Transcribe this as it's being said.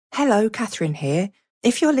Hello, Catherine here.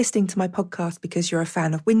 If you're listening to my podcast because you're a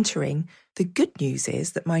fan of wintering, the good news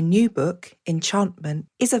is that my new book, Enchantment,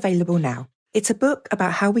 is available now. It's a book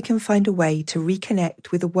about how we can find a way to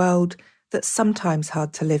reconnect with a world that's sometimes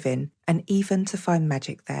hard to live in, and even to find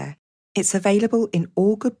magic there. It's available in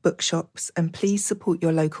all good bookshops, and please support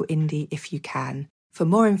your local indie if you can. For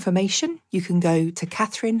more information, you can go to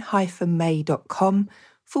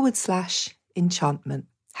catherine-may.com/enchantment.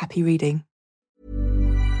 Happy reading.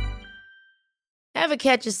 Ever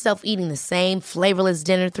catch yourself eating the same flavorless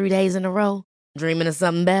dinner 3 days in a row? Dreaming of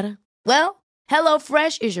something better? Well,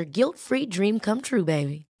 HelloFresh is your guilt-free dream come true,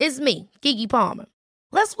 baby. It's me, Keke Palmer.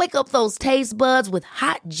 Let's wake up those taste buds with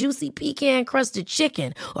hot, juicy pecan-crusted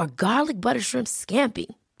chicken or garlic butter shrimp scampi.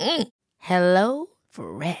 Hello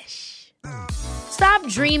Fresh. Stop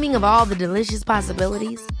dreaming of all the delicious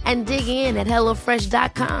possibilities and dig in at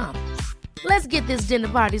HelloFresh.com. Let's get this dinner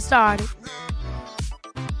party started.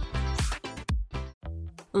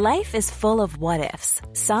 Life is full of what-ifs.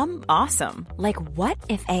 Some awesome, like what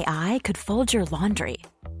if AI could fold your laundry?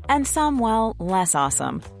 And some, well, less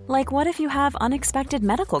awesome, like what if you have unexpected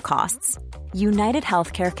medical costs? United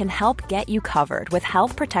Healthcare can help get you covered with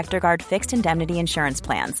Health Protector Guard fixed indemnity insurance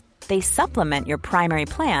plans. They supplement your primary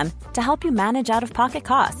plan to help you manage out-of-pocket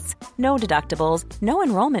costs. No deductibles, no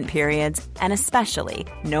enrollment periods, and especially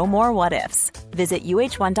no more what-ifs. Visit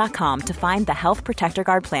uh1.com to find the Health Protector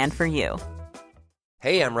Guard plan for you.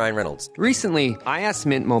 Hey, I'm Ryan Reynolds. Recently, I asked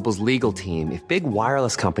Mint Mobile's legal team if big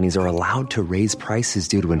wireless companies are allowed to raise prices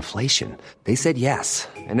due to inflation. They said yes.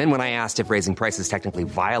 And then when I asked if raising prices technically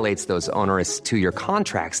violates those onerous two-year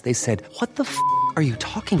contracts, they said, "What the f*** are you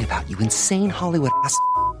talking about, you insane Hollywood ass?"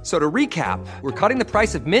 So to recap, we're cutting the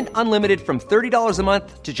price of Mint Unlimited from $30 a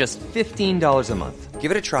month to just $15 a month. Give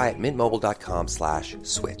it a try at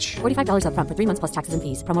mintmobile.com/switch. $45 up front for 3 months plus taxes and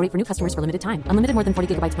fees. Promo rate for new customers for limited time. Unlimited more than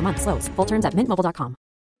 40 gigabytes per month. Slows full terms at mintmobile.com.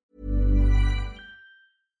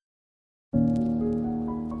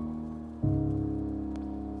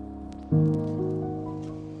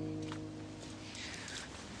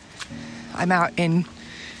 I'm out in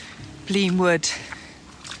Blean Wood.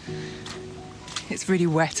 It's really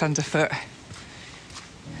wet underfoot.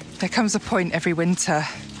 There comes a point every winter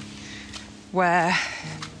where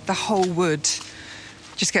the whole wood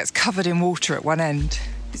just gets covered in water at one end.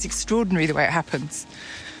 It's extraordinary the way it happens.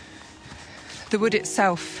 The wood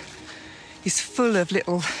itself is full of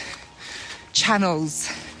little channels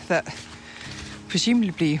that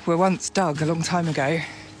presumably were once dug a long time ago,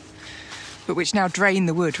 but which now drain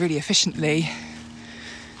the wood really efficiently.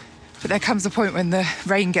 But there comes a point when the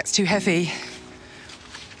rain gets too heavy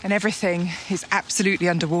and everything is absolutely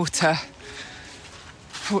underwater.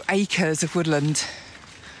 Whole acres of woodland.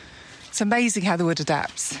 It's amazing how the wood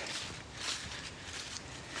adapts.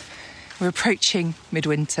 We're approaching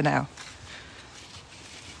midwinter now.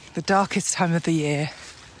 The darkest time of the year.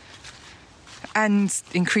 And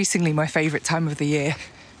increasingly my favourite time of the year.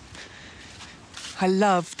 I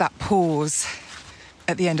love that pause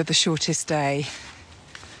at the end of the shortest day.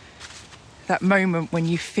 That moment when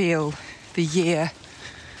you feel the year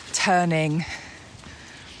turning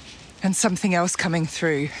and something else coming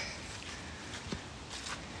through.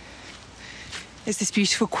 It's this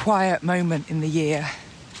beautiful quiet moment in the year,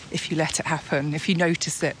 if you let it happen, if you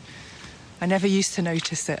notice it. I never used to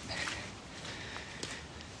notice it.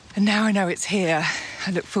 And now I know it's here.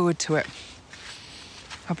 I look forward to it.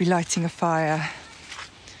 I'll be lighting a fire,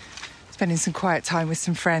 spending some quiet time with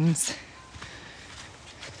some friends.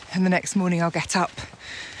 And the next morning I'll get up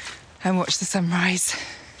and watch the sunrise.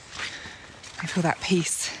 I feel that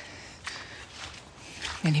peace.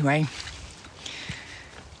 Anyway,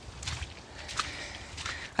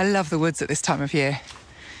 I love the woods at this time of year.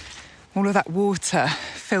 All of that water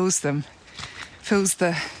fills them, fills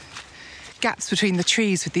the gaps between the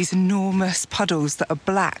trees with these enormous puddles that are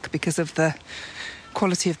black because of the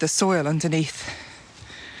quality of the soil underneath.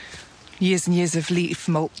 Years and years of leaf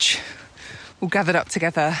mulch all gathered up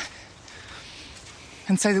together.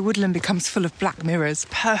 And so the woodland becomes full of black mirrors,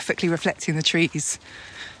 perfectly reflecting the trees.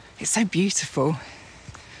 It's so beautiful.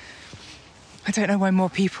 I don't know why more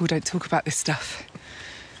people don't talk about this stuff.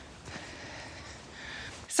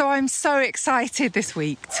 So I'm so excited this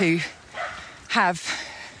week to have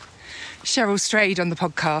Cheryl Strayed on the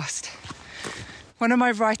podcast. One of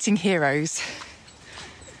my writing heroes.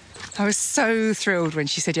 I was so thrilled when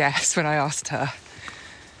she said yes when I asked her.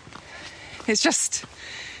 It's just,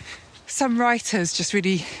 some writers just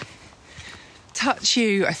really touch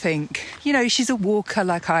you, I think. You know, she's a walker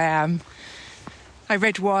like I am. I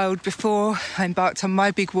read Wild before I embarked on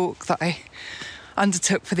my big walk that I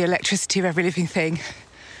undertook for the electricity of every living thing.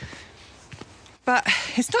 But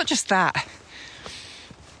it's not just that.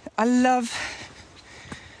 I love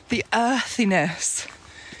the earthiness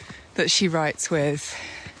that she writes with.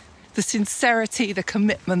 The sincerity, the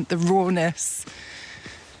commitment, the rawness.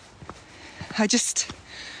 I just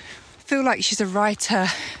feel like she's a writer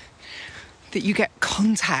that you get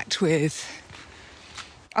contact with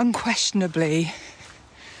unquestionably.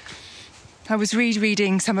 I was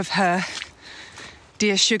rereading some of her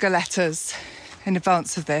Dear Sugar letters in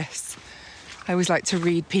advance of this. I always like to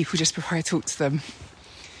read people just before I talk to them.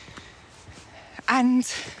 And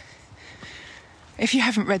if you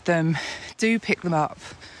haven't read them, do pick them up.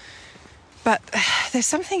 But there's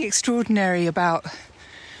something extraordinary about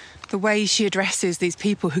the way she addresses these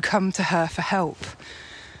people who come to her for help.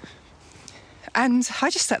 And I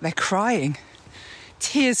just sat there crying,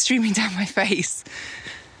 tears streaming down my face.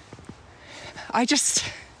 I just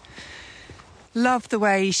love the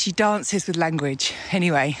way she dances with language.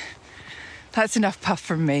 Anyway, that's enough puff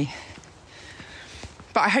from me.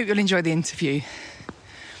 But I hope you'll enjoy the interview.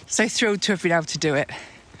 So thrilled to have been able to do it.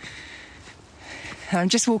 And I'm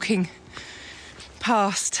just walking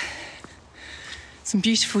past some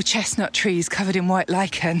beautiful chestnut trees covered in white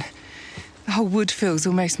lichen. The whole wood feels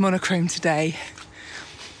almost monochrome today.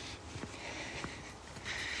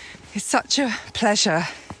 It's such a pleasure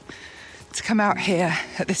to come out here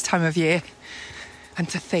at this time of year and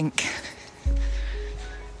to think.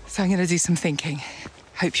 So I'm going to do some thinking.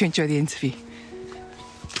 Hope you enjoy the interview.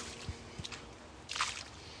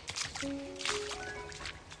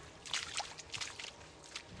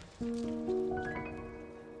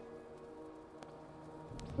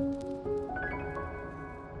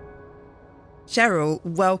 Cheryl,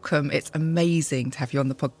 welcome. It's amazing to have you on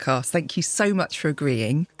the podcast. Thank you so much for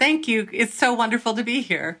agreeing. Thank you. It's so wonderful to be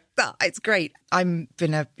here. It's great. I've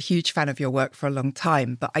been a huge fan of your work for a long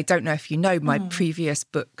time, but I don't know if you know, my previous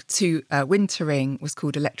book to Wintering was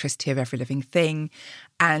called Electricity of Every Living Thing,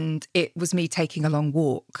 and it was me taking a long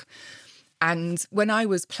walk. And when I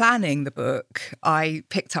was planning the book, I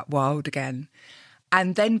picked up Wild again.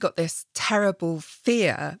 And then got this terrible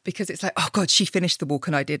fear because it's like, oh God, she finished the walk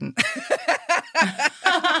and I didn't.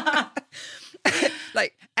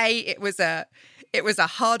 Like, it was a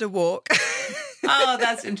harder walk. Oh,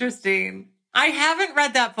 that's interesting. I haven't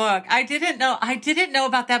read that book. I didn't know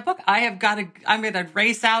about that book. I'm going to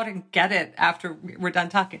race out and get it after we're done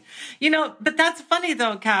talking. But that's funny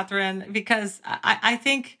though, Catherine, because I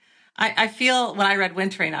think I feel when I read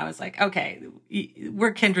Wintering, I was like, okay,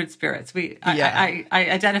 we're kindred spirits. I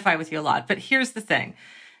identify with you a lot. But here's the thing.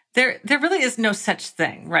 There really is no such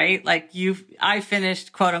thing, right? Like I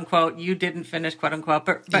finished, quote unquote, you didn't finish, quote unquote.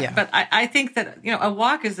 But I think that, a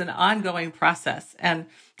walk is an ongoing process, and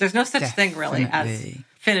there's no such thing really as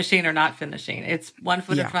finishing or not finishing. It's one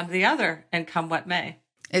foot in front of the other, and come what may.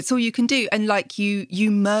 It's all you can do. And like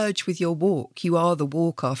you merge with your walk. You are the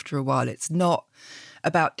walk after a while. It's not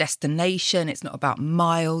about destination. It's not about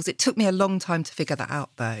miles. It took me a long time to figure that out,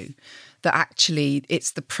 though, that actually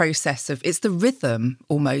it's the process it's the rhythm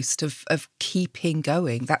almost of keeping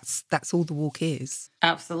going. That's all the walk is.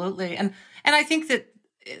 Absolutely. And I think that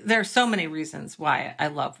there are so many reasons why I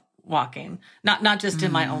love walking, not just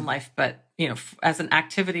in my own life, but, as an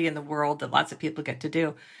activity in the world that lots of people get to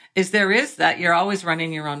do, is that you're always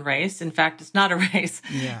running your own race. In fact, it's not a race.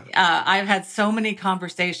 Yeah. I've had so many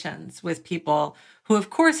conversations with people who, of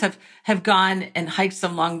course, have gone and hiked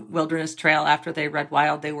some long wilderness trail after they read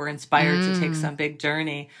Wild. They were inspired to take some big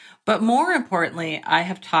journey. But more importantly, I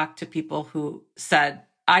have talked to people who said,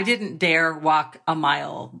 I didn't dare walk a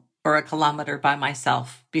mile or a kilometer by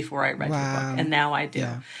myself before I read your book, and now I do.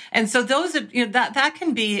 Yeah. And so those, that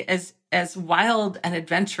can be as wild and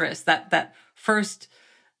adventurous, that first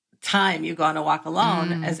time you go on a walk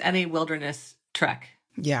alone, as any wilderness trek.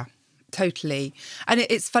 Yeah. Totally. And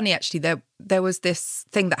it's funny, actually, there was this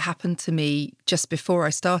thing that happened to me just before I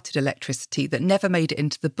started Electricity that never made it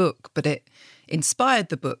into the book, but it inspired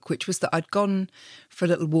the book, which was that I'd gone for a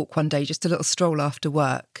little walk one day, just a little stroll after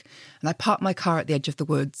work, and I parked my car at the edge of the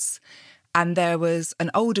woods, and there was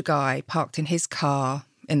an older guy parked in his car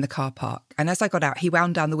in the car park. And as I got out, he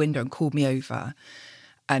wound down the window and called me over.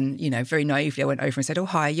 And, very naively, I went over and said, oh,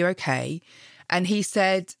 hi, you're okay? And he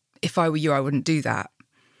said, if I were you, I wouldn't do that.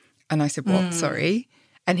 And I said, what? Sorry.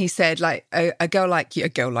 And he said, like, a girl like you, a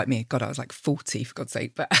girl like me, God, I was like 40, for God's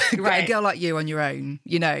sake, but a girl like you on your own,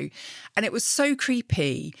 And it was so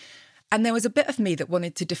creepy. And there was a bit of me that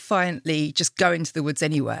wanted to defiantly just go into the woods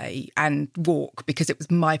anyway and walk because it was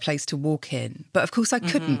my place to walk in. But of course I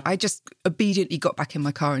couldn't. I just obediently got back in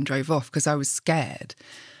my car and drove off because I was scared.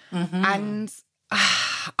 And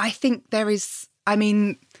I think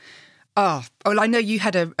Oh, well, I know you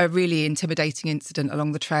had a really intimidating incident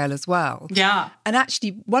along the trail as well. Yeah. And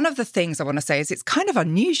actually, one of the things I want to say is it's kind of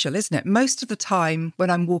unusual, isn't it? Most of the time when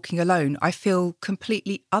I'm walking alone, I feel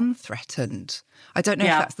completely unthreatened. I don't know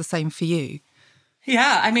if that's the same for you.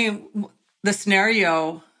 Yeah. I mean, the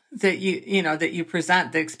scenario that you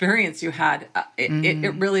present, the experience you had,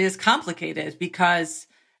 it really is complicated because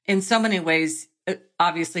in so many ways,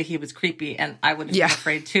 obviously he was creepy and I would have been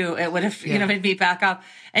afraid too. It would have, made me back up.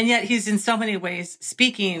 And yet he's in so many ways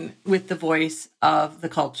speaking with the voice of the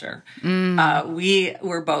culture. We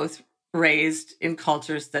were both raised in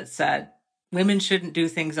cultures that said women shouldn't do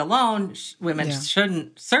things alone. Women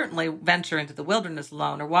shouldn't certainly venture into the wilderness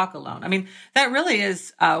alone or walk alone. I mean, that really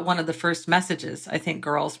is one of the first messages I think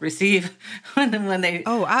girls receive when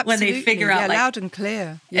they figure out, like, loud and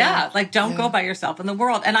clear. Don't go by yourself in the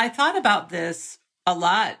world. And I thought about this a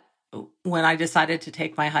lot when I decided to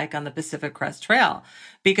take my hike on the Pacific Crest Trail,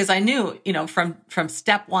 because I knew, from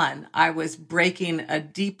step one, I was breaking a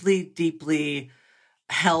deeply, deeply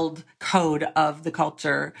held code of the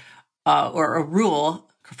culture, or a rule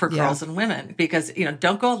for girls and women, because,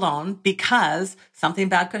 don't go alone because something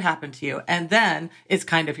bad could happen to you. And then it's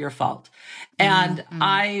kind of your fault. And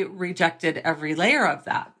I rejected every layer of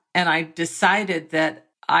that. And I decided that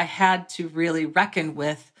I had to really reckon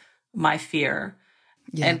with my fear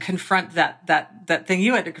and confront that thing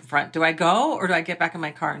you had to confront. Do I go or do I get back in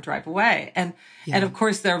my car and drive away? And of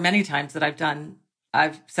course, there are many times that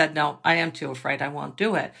I've said, no, I am too afraid. I won't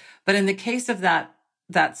do it. But in the case of that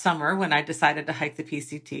summer, when I decided to hike the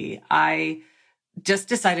PCT, I just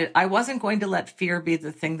decided I wasn't going to let fear be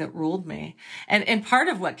the thing that ruled me. And part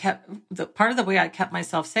of the way I kept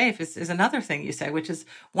myself safe is another thing you say, which is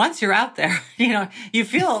once you're out there, you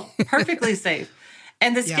feel perfectly safe.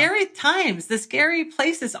 And the scary times, the scary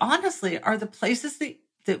places, honestly, are the places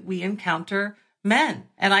that we encounter men.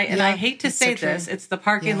 And I hate to say this, it's the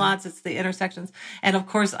parking lots, it's the intersections. And of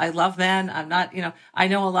course, I love men. I'm not, I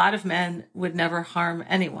know a lot of men would never harm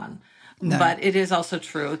anyone. No. But it is also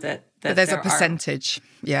true that but there's a percentage.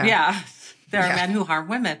 There are men who harm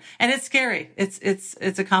women. And it's scary.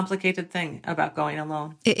 It's a complicated thing about going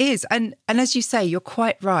alone. It is. And as you say, you're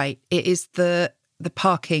quite right. It is the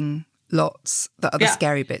parking lots that are the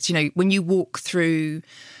scary bits. When you walk through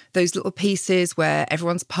those little pieces where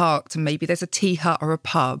everyone's parked and maybe there's a tea hut or a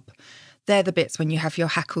pub, they're the bits when you have your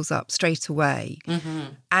hackles up straight away.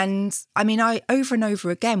 And I mean, over and over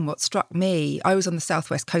again, what struck me, I was on the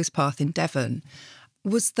Southwest Coast Path in Devon,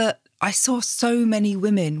 was that I saw so many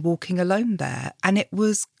women walking alone there, and it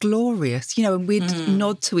was glorious, and we'd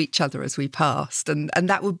nod to each other as we passed, and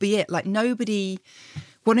that would be it. Like, nobody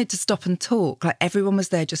wanted to stop and talk. Like, everyone was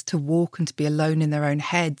there just to walk and to be alone in their own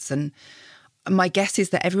heads. And my guess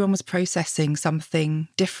is that everyone was processing something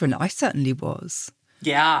different. I certainly was.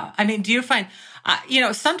 Yeah. I mean, do you find,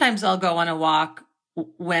 sometimes I'll go on a walk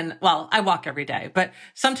I walk every day, but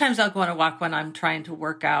sometimes I'll go on a walk when I'm trying to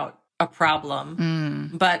work out a problem.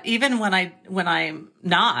 But even when I'm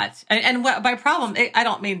not, and by problem, I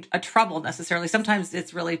don't mean a trouble necessarily. Sometimes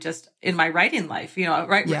it's really just in my writing life,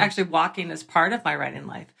 actually walking is part of my writing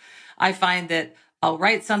life. I find that I'll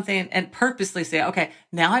write something and purposely say, okay,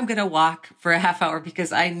 now I'm going to walk for a half hour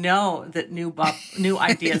because I know that new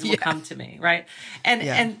ideas will come to me. Right.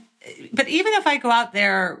 But even if I go out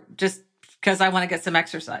there just because I want to get some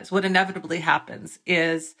exercise, what inevitably happens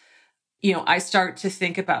is, I start to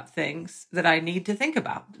think about things that I need to think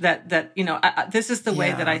about. This is the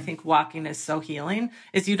way that I think walking is so healing,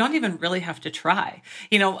 is you don't even really have to try.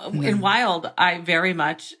 In Wild, I very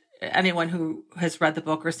much, anyone who has read the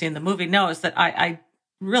book or seen the movie knows that I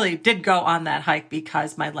really did go on that hike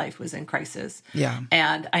because my life was in crisis. Yeah.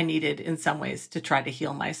 And I needed, in some ways, to try to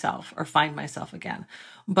heal myself or find myself again.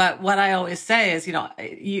 But what I always say is,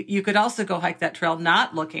 you could also go hike that trail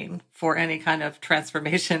not looking for any kind of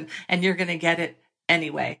transformation, and you're going to get it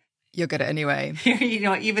anyway. You'll get it anyway.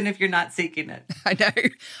 Even if you're not seeking it. I know.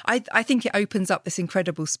 I think it opens up this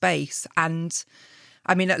incredible space. And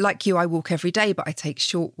I mean, like you, I walk every day, but I take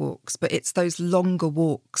short walks. But it's those longer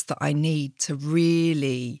walks that I need to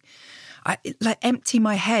really empty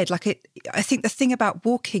my head. I think the thing about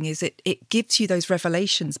walking is it gives you those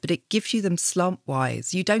revelations, but it gives you them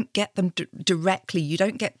slantwise. You don't get them directly. You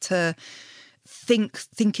don't get to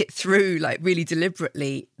think it through really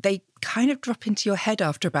deliberately. They kind of drop into your head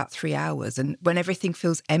after about 3 hours, and when everything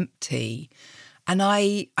feels empty. And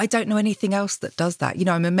I don't know anything else that does that.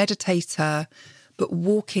 I'm a meditator, but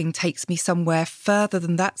walking takes me somewhere further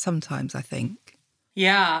than that sometimes, I think.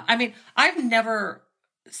 Yeah. I mean, I've never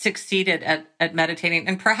succeeded at meditating,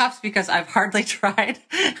 and perhaps because I've hardly tried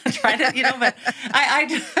it, but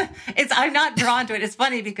I'm not drawn to it. It's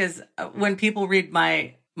funny because when people read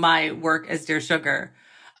my work as Dear Sugar,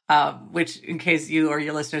 which, in case you or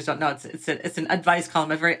your listeners don't know, it's an advice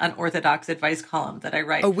column, a very unorthodox advice column that I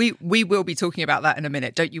write. Oh, we will be talking about that in a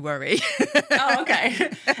minute. Don't you worry. Oh, okay.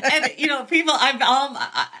 And people,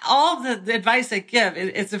 all the advice I give,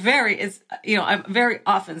 I'm very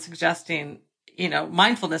often suggesting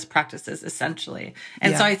mindfulness practices, essentially.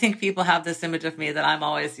 And so I think people have this image of me that I'm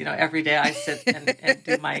always, every day I sit and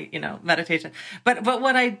do my, meditation. But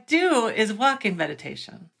what I do is walking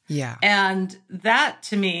meditation. Yeah. And that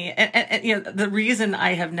to me, and the reason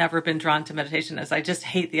I have never been drawn to meditation is I just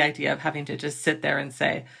hate the idea of having to just sit there and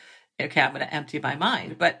say, okay, I'm going to empty my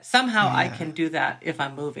mind. But somehow I can do that if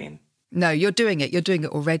I'm moving. No, you're doing it. You're doing it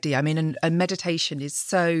already. I mean, and meditation is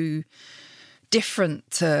so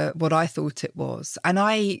different to what I thought it was. And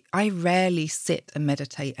I rarely sit and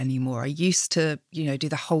meditate anymore. I used to, do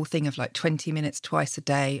the whole thing of like 20 minutes twice a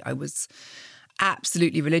day. I was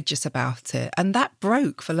absolutely religious about it. And that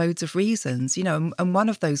broke for loads of reasons, and one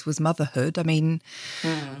of those was motherhood. I mean,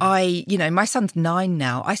 my son's 9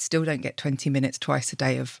 now. I still don't get 20 minutes twice a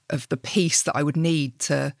day of the peace that I would need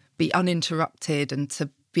to be uninterrupted and to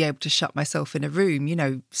be able to shut myself in a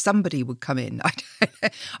room. Somebody would come in.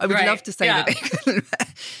 I would love to say that they couldn't.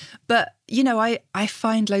 But, I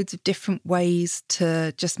find loads of different ways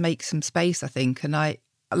to just make some space, I think. And I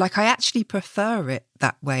actually prefer it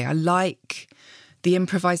that way. I like the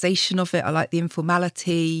improvisation of it. I like the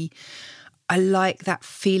informality. I like that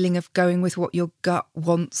feeling of going with what your gut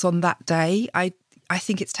wants on that day. I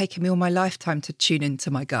think it's taken me all my lifetime to tune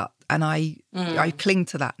into my gut, and I cling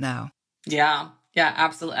to that now. Yeah,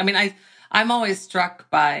 absolutely. I mean, I'm always struck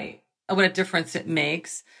by what a difference it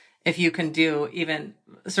makes if you can do even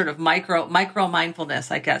sort of micro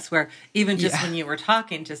mindfulness, I guess, where even just when you were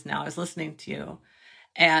talking just now, I was listening to you,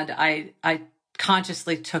 and I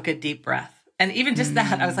consciously took a deep breath. And even just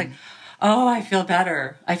that, I was like, oh, I feel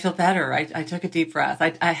better. I took a deep breath.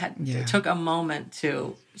 I took a moment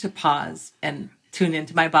to pause and tune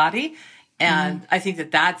into my body. And I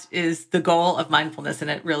think that is the goal of mindfulness.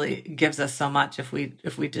 And it really gives us so much if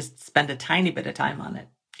we just spend a tiny bit of time on it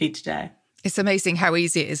each day. It's amazing how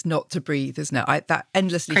easy it is not to breathe, isn't it? That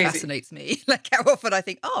endlessly fascinates me. Like how often I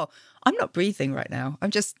think, oh, I'm not breathing right now.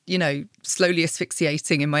 I'm just, slowly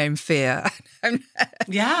asphyxiating in my own fear.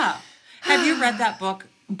 Yeah. Have you read that book,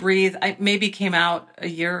 Breathe? Maybe came out a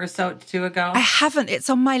year or two ago. I haven't.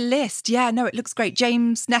 It's on my list. Yeah, no, it looks great.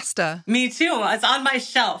 James Nestor. Me too. It's on my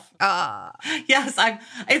shelf. Yes,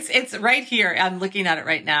 it's right here. I'm looking at it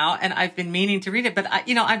right now, and I've been meaning to read it, but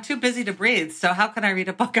I'm too busy to breathe. So how can I read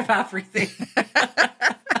a book about breathing?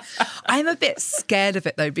 I'm a bit scared of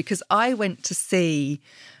it though, because I went to see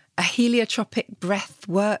a heliotropic breath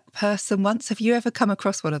work person once. Have you ever come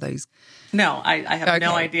across one of those? No, I have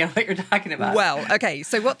no idea what you're talking about. Well, okay.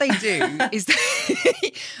 So what they do is,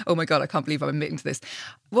 oh my God, I can't believe I'm admitting to this.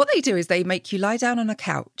 What they do is they make you lie down on a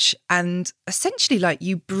couch and essentially like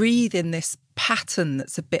you breathe in this pattern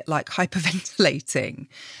that's a bit like hyperventilating.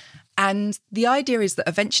 And the idea is that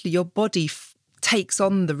eventually your body takes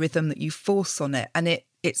on the rhythm that you force on it. And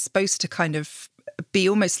it's supposed to kind of be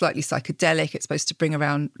almost slightly psychedelic. It's supposed to bring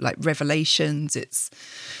around like revelations. It's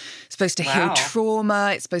supposed to heal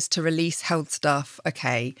trauma. It's supposed to release held stuff.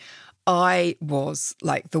 Okay. I was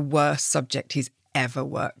like the worst subject he's ever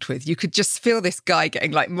worked with. You could just feel this guy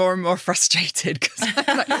getting like more and more frustrated.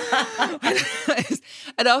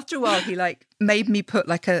 And after a while, he like made me put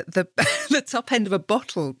like the top end of a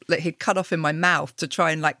bottle that he'd cut off in my mouth to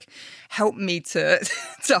try and like help me to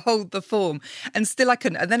hold the form. And still I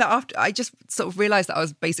couldn't. And then after, I just sort of realised that I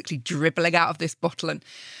was basically dribbling out of this bottle. And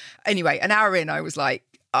anyway, an hour in, I was like,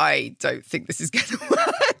 I don't think this is going to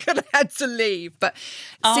work. And I had to leave. But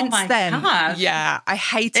since then, yeah, I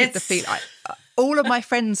hated the feeling. All of my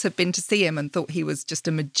friends had been to see him and thought he was just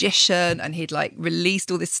a magician and he'd like released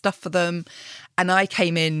all this stuff for them. And I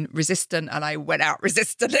came in resistant and I went out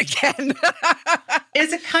resistant again.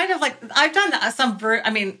 Is it kind of like, I've done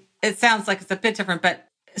it sounds like it's a bit different, but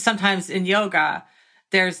sometimes in yoga,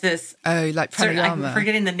 there's this. Oh, like pranayama. I'm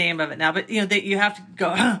forgetting the name of it now, but that you have to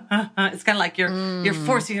go, it's kind of like you're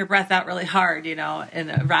forcing your breath out really hard, in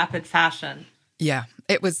a rapid fashion. Yeah,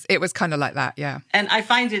 it was kind of like that. Yeah. And I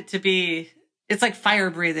find it to be, it's like fire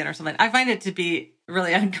breathing or something. I find it to be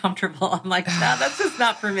really uncomfortable. I'm like, no, that's just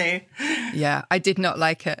not for me. Yeah, I did not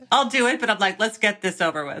like it. I'll do it, but I'm like, let's get this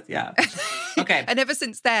over with. Yeah. Okay. Okay. And ever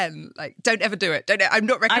since then, like, don't ever do it. I'm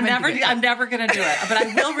not recommending it. I'm never going to do it. But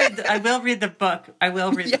I will read the book. I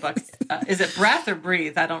will read the book. Is it Breath or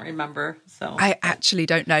Breathe? I don't remember. So I actually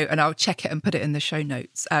don't know, and I'll check it and put it in the show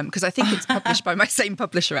notes because I think it's published by my same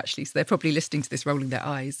publisher, actually. So they're probably listening to this rolling their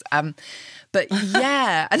eyes. But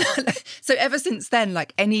yeah, and so ever since then,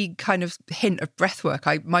 like any kind of hint of breath work,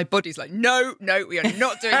 my body's like, no, we are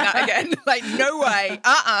not doing that again. Like, no way.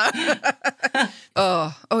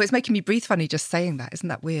 Oh, it's making me breathe funny just saying that. Isn't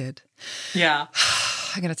that weird? Yeah.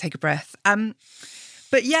 I'm going to take a breath.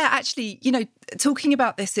 But yeah, actually, talking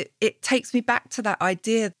about this, it takes me back to that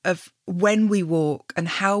idea of when we walk and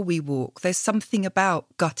how we walk. There's something about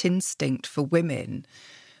gut instinct for women,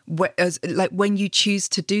 like when you choose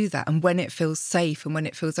to do that and when it feels safe and when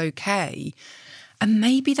it feels okay. And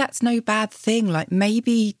maybe that's no bad thing. Like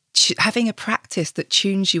maybe having a practice that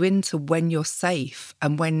tunes you into when you're safe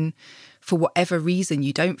and when, for whatever reason,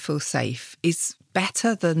 you don't feel safe is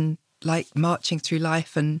better than like marching through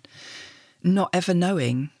life and not ever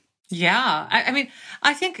knowing. Yeah. I mean,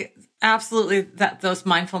 I think absolutely that those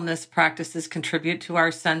mindfulness practices contribute to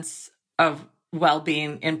our sense of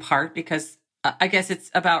well-being in part because I guess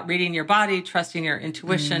it's about reading your body, trusting your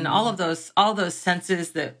intuition, all those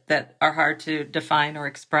senses that are hard to define or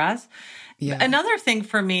express. Yeah. Another thing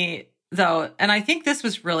for me, though, and I think this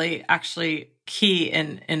was really actually key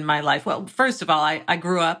in my life. Well, first of all, I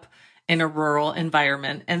grew up in a rural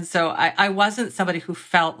environment. And so I wasn't somebody who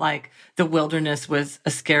felt like the wilderness was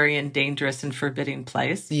a scary and dangerous and forbidding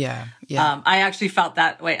place. Yeah. I actually felt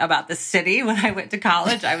that way about the city when I went to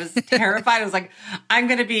college. I was terrified. I was like, I'm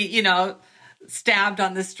going to be, stabbed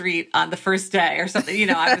on the street on the first day or something.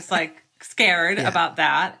 I was like scared about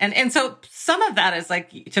that. And so some of that is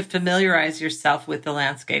like to familiarize yourself with the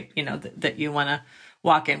landscape, that you want to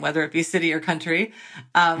walk in, whether it be city or country,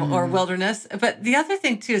 or wilderness. But the other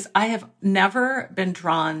thing too is I have never been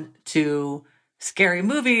drawn to scary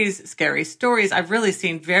movies, scary stories. I've really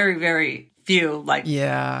seen very, very few,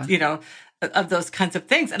 of those kinds of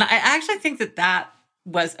things. And I actually think that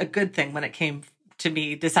was a good thing when it came to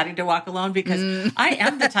me deciding to walk alone, because I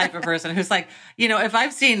am the type of person who's like, if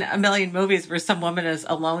I've seen a million movies where some woman is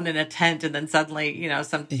alone in a tent and then suddenly,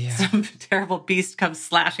 some terrible beast comes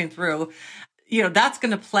slashing through, that's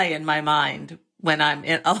going to play in my mind when I'm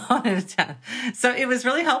alone in a tent. So it was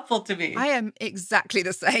really helpful to me. I am exactly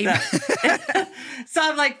the same. So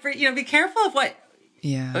I'm like, be careful of what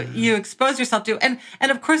you expose yourself to. And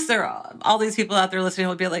of course, there are all these people out there listening who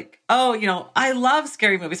will be like, oh, I love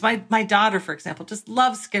scary movies. My daughter, for example, just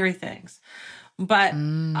loves scary things. But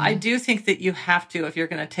I do think that you have to, if you're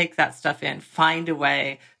going to take that stuff in, find a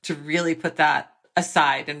way to really put that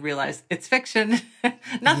aside and realize it's fiction.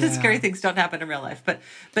 Not that scary things don't happen in real life, but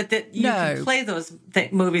that you can play those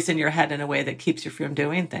movies in your head in a way that keeps you from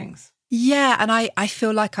doing things. Yeah, and I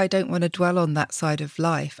feel like I don't want to dwell on that side of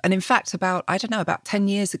life. And in fact, about 10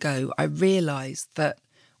 years ago, I realised that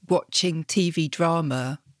watching TV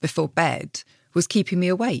drama before bed was keeping me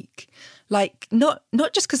awake. Like, not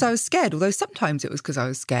just because I was scared, although sometimes it was because I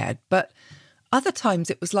was scared, but other times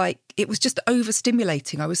it was like, it was just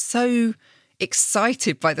overstimulating. I was so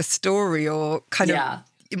excited by the story or kind of,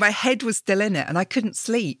 my head was still in it and I couldn't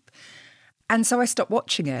sleep. And so I stopped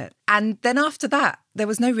watching it. And then after that, there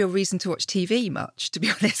was no real reason to watch TV much, to be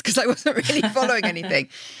honest, because I wasn't really following anything.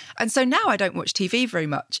 And so now I don't watch TV very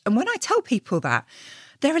much. And when I tell people that,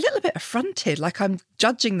 they're a little bit affronted, like I'm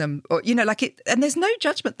judging them, or, and there's no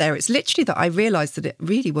judgment there. It's literally that I realised that it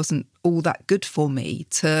really wasn't all that good for me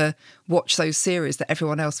to watch those series that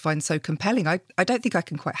everyone else finds so compelling. I don't think I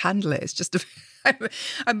can quite handle it. It's just I'm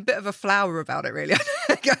a bit of a flower about it, really.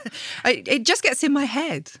 It just gets in my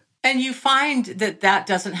head. And you find that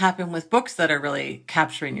doesn't happen with books that are really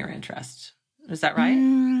capturing your interest. Is that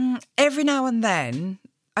right? Every now and then.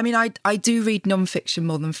 I mean, I do read nonfiction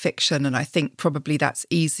more than fiction, and I think probably that's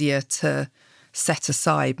easier to set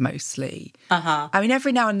aside mostly. Uh-huh. I mean,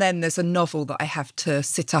 every now and then there's a novel that I have to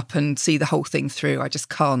sit up and see the whole thing through. I just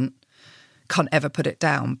can't ever put it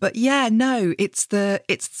down. But yeah, no, it's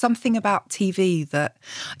something about TV that,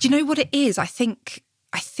 do you know what it is? I think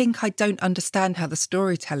I don't understand how the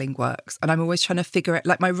storytelling works. And I'm always trying to figure it,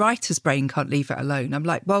 like my writer's brain can't leave it alone. I'm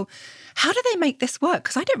like, well, how do they make this work?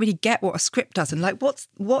 Because I don't really get what a script does. And like,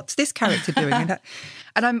 what's this character doing?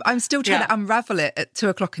 And I'm still trying to unravel it at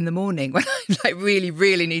 2:00 in the morning when I like really,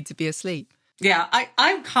 really need to be asleep. Yeah,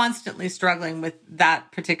 I'm constantly struggling with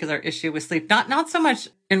that particular issue with sleep. Not so much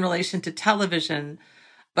in relation to television,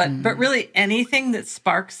 but really anything that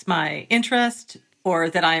sparks my interest, or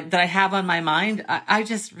that I have on my mind, I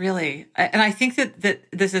just really, and I think that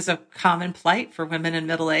this is a common plight for women in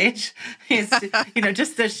middle age, is,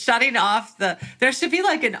 just the shutting off there should be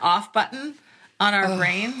like an off button on our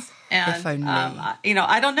brains. And,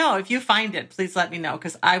 I don't know. If you find it, please let me know,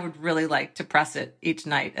 because I would really like to press it each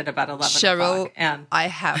night at about 11 Cheryl, o'clock. And I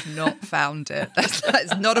have not found it.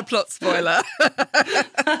 That's not a plot spoiler.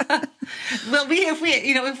 Well,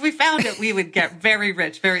 if we found it, we would get very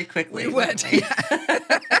rich very quickly. We would. Yeah.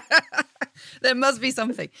 There must be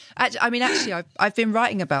something. Actually, I've been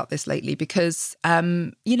writing about this lately because,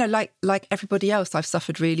 like everybody else, I've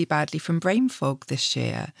suffered really badly from brain fog this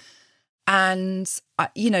year. And,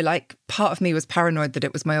 part of me was paranoid that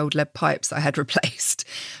it was my old lead pipes I had replaced.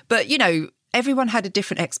 But, everyone had a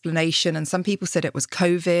different explanation. And some people said it was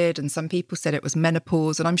COVID and some people said it was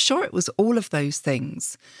menopause. And I'm sure it was all of those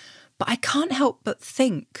things. But I can't help but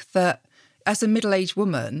think that as a middle-aged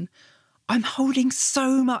woman, I'm holding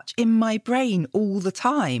so much in my brain all the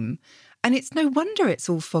time. And it's no wonder it's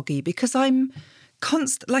all foggy, because I'm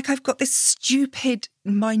I've got this stupid,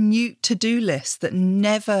 minute to-do list that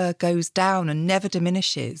never goes down and never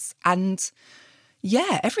diminishes. And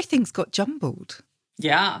yeah, everything's got jumbled.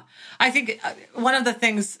 Yeah. I think one of the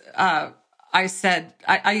things I said,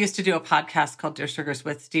 I used to do a podcast called Dear Sugars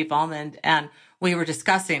with Steve Almond, and we were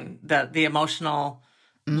discussing the emotional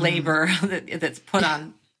labor that's put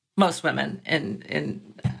on most women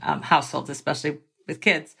in households, especially with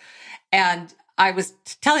kids. And I was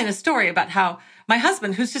telling a story about how my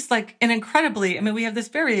husband, who's just like an incredibly, we have this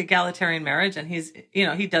very egalitarian marriage, and he's,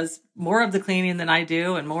 he does more of the cleaning than I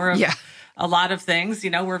do and more of a lot of things,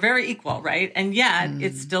 we're very equal, right? And yet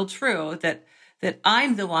it's still true that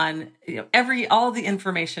I'm the one, all the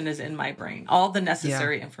information is in my brain, all the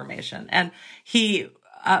necessary information. And he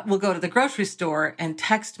will go to the grocery store and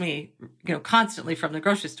text me, constantly from the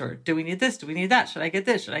grocery store. Do we need this? Do we need that? Should I get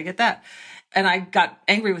this? Should I get that? And I got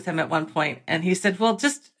angry with him at one point, and he said, well,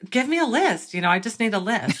 just give me a list. I just need a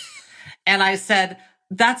list. And I said,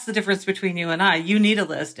 that's the difference between you and I. You need a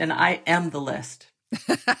list, and I am the list.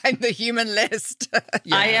 I'm the human list.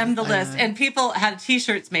 I am the list. And people had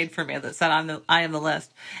T-shirts made for me that said, I am the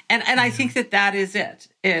list. And I think that is it,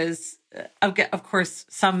 is, of course,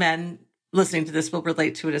 some men listening to this will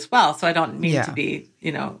relate to it as well. So I don't mean to be,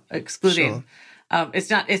 excluding. Sure.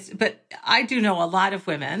 But I do know a lot of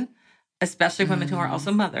women, especially women who are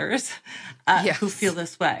also mothers, who feel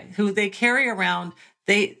this way, who they carry around.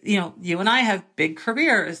 You and I have big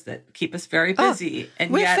careers that keep us very busy.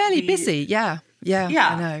 And we're fairly busy. Yeah. I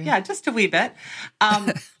know. Yeah, just a wee bit.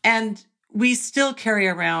 And we still carry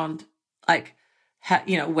around,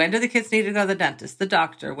 when do the kids need to go to the dentist, the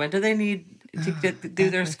doctor? When do they need to do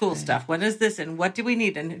their school stuff? When is this? And what do we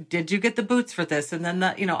need? And did you get the boots for this? And then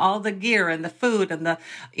all the gear and the food and the,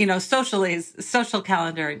 social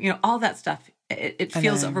calendar, all that stuff. It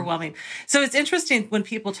feels overwhelming. So it's interesting when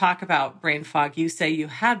people talk about brain fog, you say you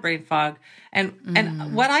had brain fog.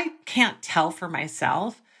 And what I can't tell for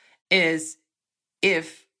myself is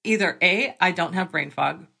if either A, I don't have brain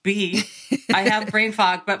fog, B, I have brain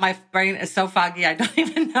fog, but my brain is so foggy I don't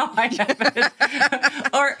even know I have it.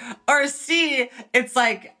 or C, it's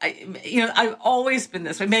like, I've always been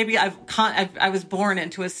this way. Maybe I was born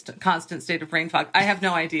into a constant state of brain fog. I have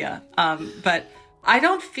no idea. But I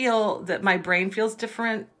don't feel that my brain feels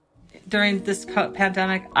different during this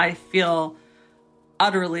pandemic. I feel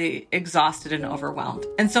utterly exhausted and overwhelmed.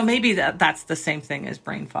 And so maybe that's the same thing as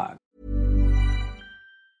brain fog.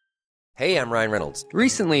 Hey, I'm Ryan Reynolds.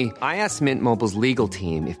 Recently, I asked Mint Mobile's legal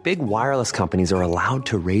team if big wireless companies are allowed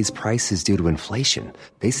to raise prices due to inflation.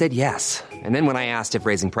 They said yes. And then when I asked if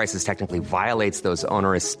raising prices technically violates those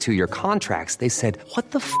onerous 2-year contracts, they said,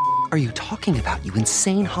 what the f*** are you talking about, you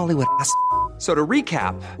insane Hollywood ass f- So to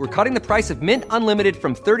recap, we're cutting the price of Mint Unlimited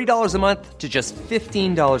from $30 a month to just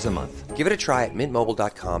 $15 a month. Give it a try at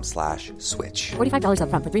mintmobile.com/switch. $45 up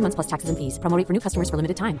front for 3 months plus taxes and fees. Promo rate for new customers for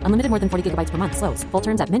limited time. Unlimited more than 40 gigabytes per month. Slows full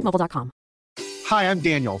terms at mintmobile.com. Hi, I'm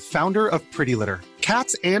Daniel, founder of Pretty Litter.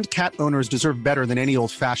 Cats and cat owners deserve better than any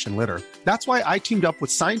old-fashioned litter. That's why I teamed up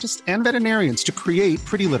with scientists and veterinarians to create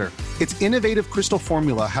Pretty Litter. Its innovative crystal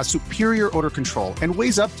formula has superior odor control and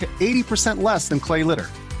weighs up to 80% less than clay litter.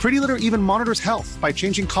 Pretty Litter even monitors health by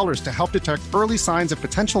changing colors to help detect early signs of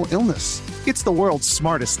potential illness. It's the world's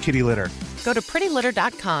smartest kitty litter. Go to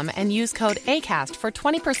prettylitter.com and use code ACAST for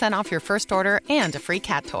 20% off your first order and a free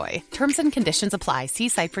cat toy. Terms and conditions apply. See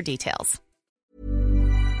site for details.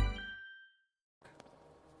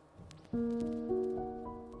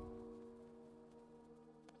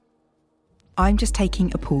 I'm just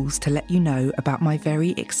taking a pause to let you know about my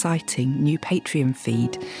very exciting new Patreon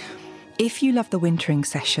feed. If you love the Wintering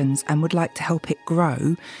Sessions and would like to help it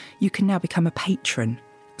grow, you can now become a patron.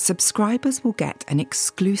 Subscribers will get an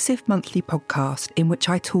exclusive monthly podcast in which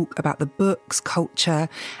I talk about the books, culture,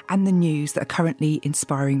 and the news that are currently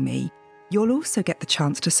inspiring me. You'll also get the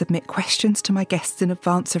chance to submit questions to my guests in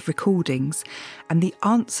advance of recordings, and the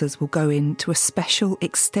answers will go into a special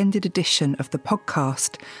extended edition of the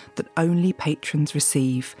podcast that only patrons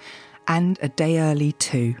receive, and a day early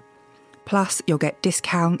too. Plus, you'll get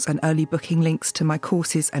discounts and early booking links to my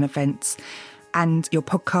courses and events, and your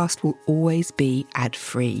podcast will always be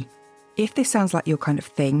ad-free. If this sounds like your kind of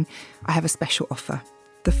thing, I have a special offer.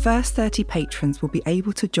 The first 30 patrons will be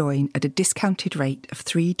able to join at a discounted rate of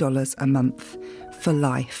 $3 a month for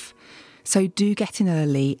life. So do get in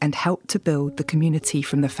early and help to build the community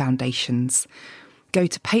from the foundations. Go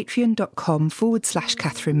to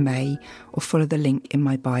patreon.com/Catherine May or follow the link in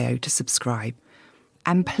my bio to subscribe.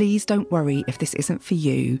 And please don't worry if this isn't for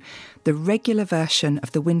you. The regular version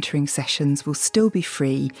of the Wintering Sessions will still be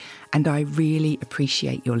free, and I really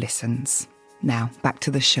appreciate your listens. Now, back to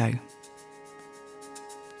the show.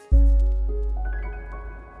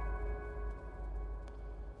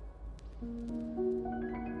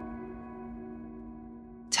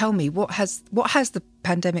 Tell me, what has the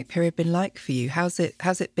pandemic period been like for you? How's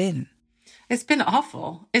it been? It's been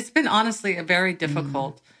awful. It's been honestly a very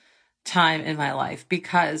difficult time in my life,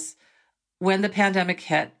 because when the pandemic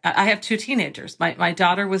hit, I have two teenagers. My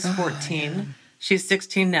daughter was 14. Yeah. She's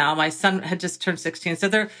 16 now. My son had just turned 16. So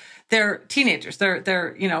they're teenagers.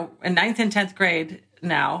 They're in 9th and 10th grade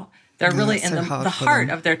now. They're really in the heart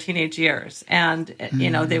of their teenage years. And,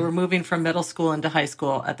 they were moving from middle school into high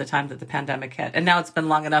school at the time that the pandemic hit. And now it's been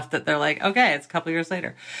long enough that they're like, okay, it's a couple years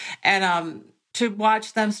later. And to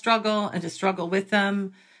watch them struggle and to struggle with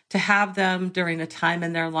them, to have them during a time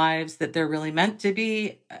in their lives that they're really meant to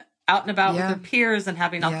be out and about with their peers and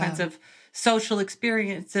having all kinds of social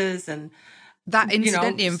experiences. And that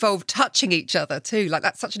incidentally involved touching each other too. Like,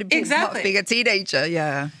 that's such an important part of being a teenager.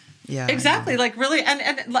 Yeah. Yeah. Exactly. Like, really. And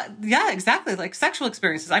exactly. Like sexual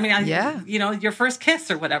experiences. I mean, your first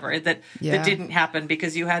kiss or whatever that didn't happen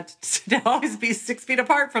because you had to always be 6 feet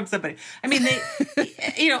apart from somebody. I mean, they,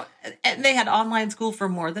 they had online school for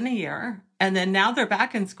more than a year. And then now they're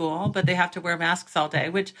back in school, but they have to wear masks all day,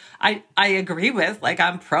 which I agree with. Like,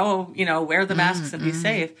 I'm pro, wear the masks and be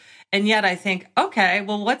safe. And yet I think, okay,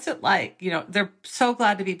 well, what's it like? They're so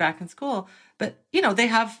glad to be back in school, but, they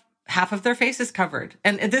have half of their faces covered.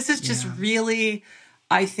 And this is just really,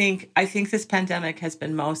 I think this pandemic has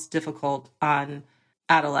been most difficult on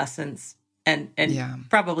adolescents and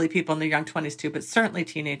probably people in their young 20s too, but certainly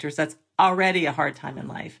teenagers. That's already a hard time in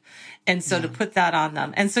life. And so to put that on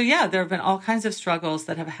them. And so, there have been all kinds of struggles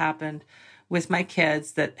that have happened with my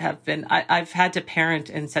kids that have been, I've had to parent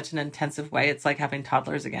in such an intensive way. It's like having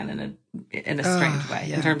toddlers again in a strange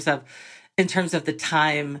way in terms of the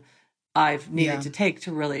time I've needed to take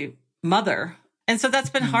to really mother. And so that's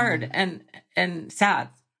been hard and sad.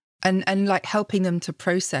 And like helping them to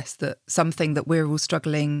process something that we're all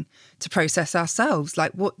struggling to process ourselves.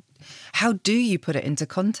 Like, how do you put it into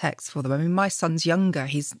context for them? I mean, my son's younger,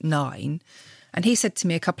 he's 9, and he said to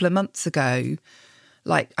me a couple of months ago,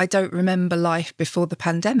 like, I don't remember life before the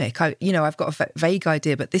pandemic. I've got a vague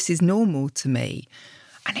idea, but this is normal to me.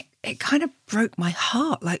 And it kind of broke my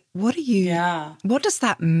heart. Like, what does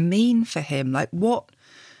that mean for him? Like, what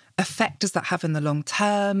effect does that have in the long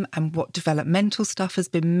term, and what developmental stuff has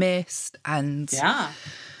been missed? And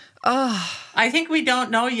I think we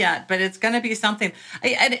don't know yet, but it's going to be something.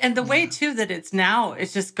 And the way too that it's now,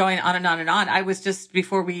 it's just going on and on and on. I was just,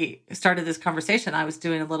 before we started this conversation, I was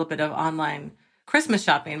doing a little bit of online Christmas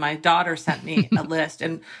shopping. My daughter sent me a list,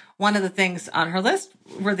 and one of the things on her list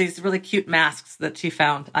were these really cute masks that she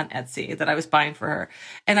found on Etsy that I was buying for her.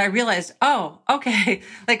 And I realized, oh, okay,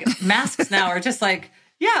 like masks now are just like,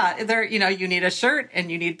 they're, you need a shirt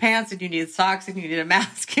and you need pants and you need socks and you need a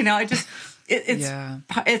mask.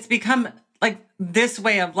 It's become like this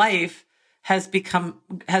way of life has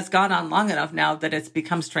gone on long enough now that it's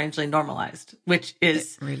become strangely normalized, which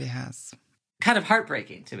is it really has kind of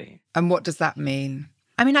heartbreaking to me. And what does that mean?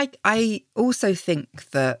 I mean, I also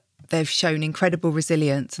think that they've shown incredible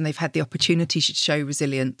resilience, and they've had the opportunity to show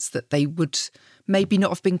resilience that they would maybe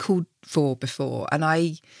not have been called for before. And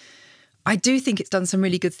I do think it's done some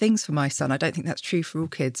really good things for my son. I don't think that's true for all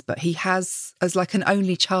kids, but he has, as like an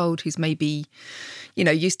only child who's maybe,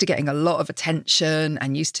 used to getting a lot of attention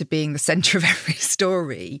and used to being the centre of every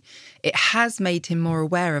story, it has made him more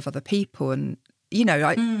aware of other people. And,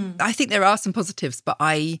 I think there are some positives, but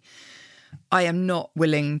I am not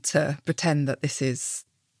willing to pretend that this is,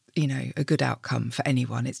 a good outcome for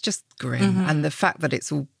anyone. It's just grim. Mm-hmm. And the fact that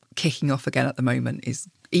it's all kicking off again at the moment is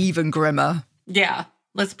even grimmer. Yeah.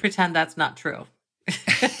 Let's pretend that's not true.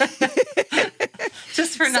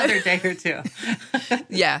 Just for another day or two.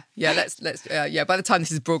 Yeah. Let's. By the time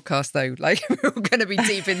this is broadcast, though, like we're going to be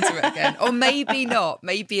deep into it again, or maybe not.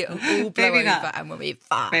 Maybe it'll all blow over and we'll be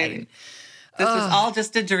fine. Maybe. This was all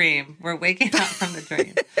just a dream. We're waking up from the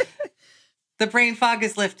dream. The brain fog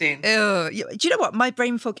is lifting. Do you know what? My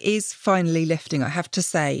brain fog is finally lifting. I have to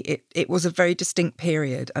say, it was a very distinct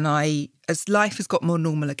period, and as life has got more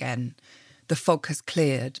normal again, the fog has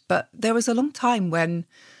cleared. But there was a long time when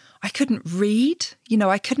I couldn't read.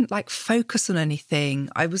 I couldn't focus on anything.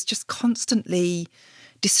 I was just constantly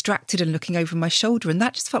distracted and looking over my shoulder, and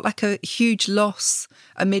that just felt like a huge loss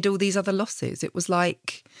amid all these other losses. It was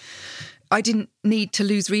like I didn't need to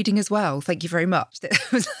lose reading as well. Thank you very much.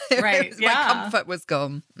 Right. My comfort was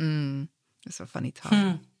gone. It's a funny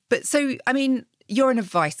time. But so, I mean, you're an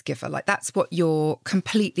advice giver. That's what you're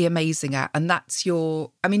completely amazing at. And that's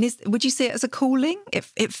would you see it as a calling?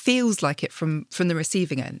 It feels like it from the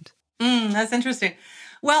receiving end. That's interesting.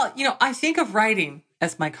 Well, I think of writing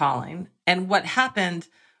as my calling. And what happened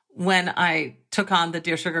when I took on the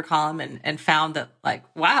Dear Sugar column and found that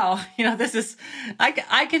wow, this is,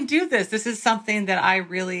 I can do this. This is something that I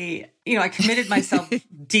really, I committed myself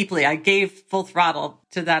deeply. I gave full throttle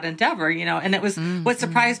to that endeavor, and it was, what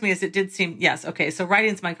surprised me is it did seem, yes, okay, so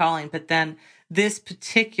writing's my calling, but then this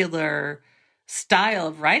particular style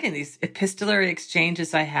of writing, these epistolary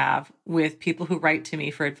exchanges I have with people who write to me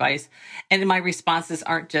for advice. And my responses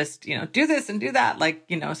aren't just, do this and do that,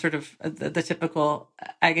 sort of the typical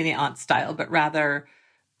agony aunt style, but rather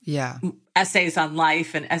essays on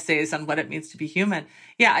life and essays on what it means to be human.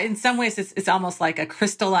 Yeah, in some ways, it's almost like a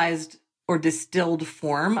crystallized or distilled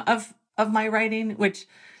form of my writing, which,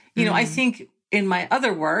 I think in my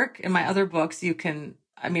other work, in my other books, you can,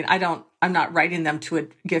 I'm not writing them to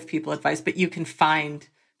give people advice, but you can find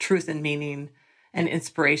truth and meaning and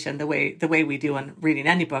inspiration the way we do in reading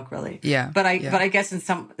any book, really. Yeah. But I guess in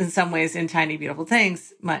some ways, in Tiny Beautiful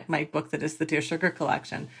Things, my book that is the Dear Sugar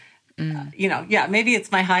collection, maybe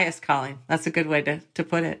it's my highest calling. That's a good way to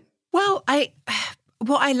put it. Well,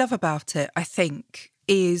 what I love about it, I think,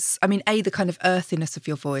 is, the kind of earthiness of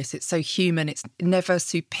your voice. It's so human. It's never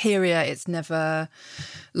superior. It's never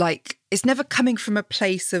coming from a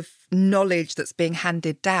place of knowledge that's being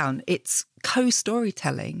handed down. It's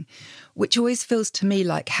co-storytelling, which always feels to me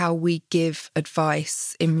like how we give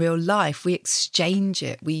advice in real life. We exchange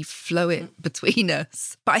it, we flow it between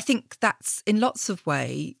us. But I think that's in lots of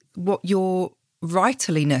ways what your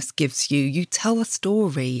writerliness gives you. You tell a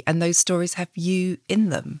story and those stories have you in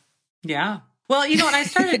them. Yeah. Well, and I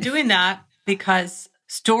started doing that because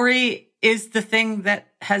story is the thing that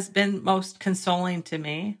has been most consoling to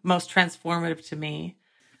me, most transformative to me.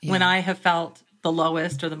 Yeah. When I have felt the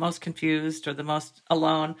lowest or the most confused or the most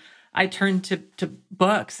alone, I turn to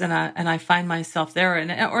books and I find myself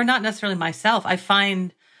there, or not necessarily myself. I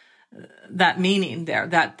find that meaning there,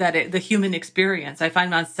 the human experience. I find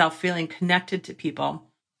myself feeling connected to people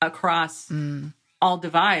across all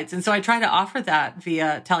divides. And so I try to offer that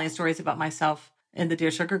via telling stories about myself in the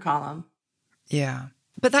Dear Sugar column. Yeah.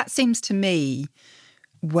 But that seems to me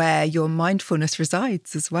where your mindfulness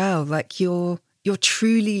resides as well. You're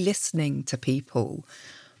truly listening to people,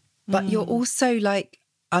 but you're also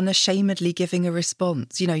unashamedly giving a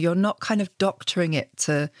response. You're not kind of doctoring it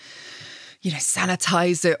to,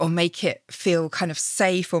 sanitize it or make it feel kind of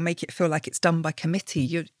safe or make it feel like it's done by committee.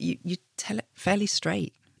 You tell it fairly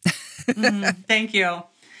straight. Thank you.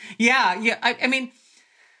 Yeah.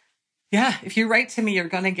 If you write to me, you're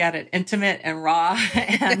going to get it intimate and raw.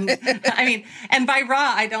 And and by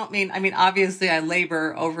raw, I don't mean, obviously I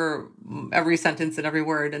labor over every sentence and every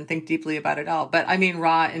word and think deeply about it all. But I mean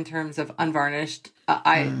raw in terms of unvarnished.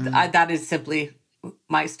 I that is simply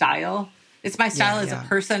my style. It's my style as a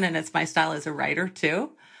person, and it's my style as a writer too.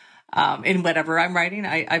 In whatever I'm writing,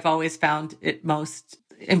 I've always found it most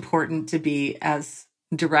important to be as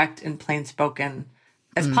direct and plain spoken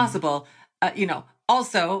as possible.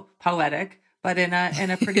 Also poetic, but in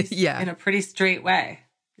a pretty in a pretty straight way.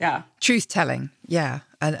 Yeah, truth telling. Yeah,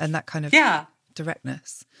 and that kind of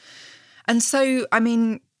directness. And so,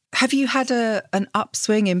 have you had an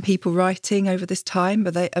upswing in people writing over this time?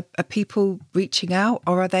 Are people reaching out,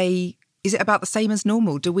 or is it about the same as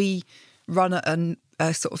normal? Do we run at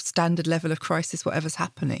a sort of standard level of crisis, whatever's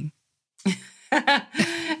happening?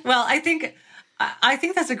 Well, I think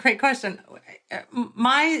that's a great question.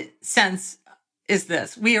 My sense is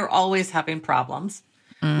this: we are always having problems.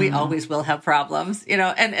 We always will have problems,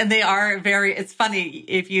 and they are very. It's funny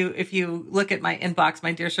if you look at my inbox,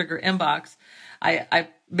 my Dear Sugar inbox. I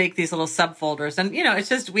make these little subfolders. And, it's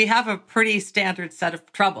just, we have a pretty standard set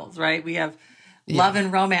of troubles, right? We have love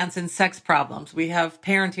and romance and sex problems. We have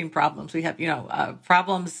parenting problems. We have,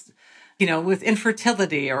 problems, with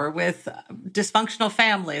infertility or with dysfunctional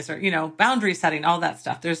families or, boundary setting, all that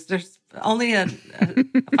stuff. There's only a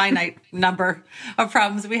finite number of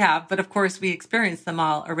problems we have, but of course we experienced them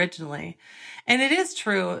all originally. And it is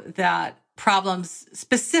true that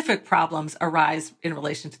specific problems arise in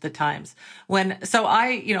relation to the times.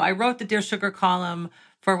 I wrote the Dear Sugar column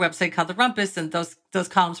for a website called The Rumpus, and those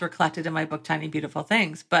columns were collected in my book, Tiny Beautiful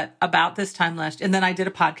Things. But about this time and then I did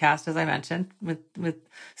a podcast, as I mentioned, with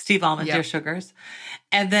Steve Allman, Dear Sugars.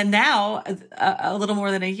 And then now, a little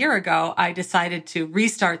more than a year ago, I decided to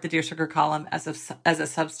restart the Dear Sugar column as a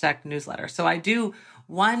Substack newsletter. So I do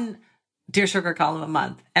one Dear Sugar column a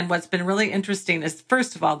month. And what's been really interesting is,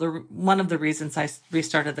 first of all, one of the reasons I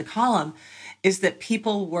restarted the column is that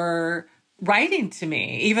people were writing to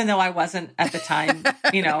me, even though I wasn't at the time,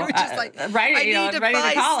 writing, writing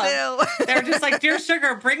the column. They're just like, Dear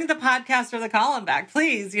Sugar, bring the podcast or the column back,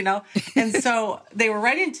 please, And so they were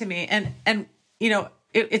writing to me, and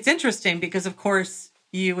it's interesting because, of course,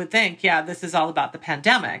 you would think, this is all about the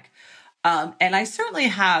pandemic, and I certainly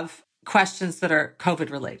have questions that are COVID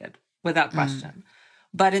related, without question.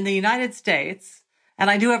 But in the United States, and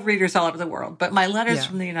I do have readers all over the world, but my letters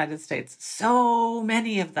from the United States, so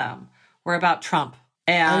many of them were about Trump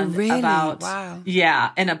and about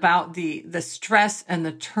and about the stress and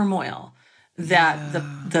the turmoil that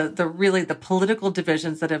the political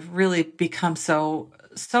divisions that have really become so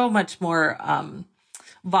much more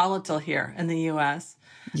volatile here in the U.S.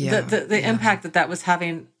 The impact that was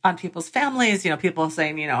having on people's families. People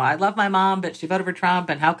saying, I love my mom, but she voted for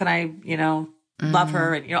Trump, and how can I, love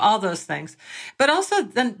her, and all those things. But also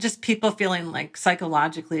then just people feeling like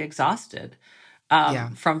psychologically exhausted.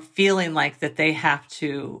 From feeling like that they have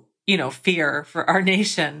to, fear for our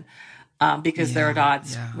nation because they're at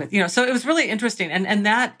odds with, so it was really interesting. And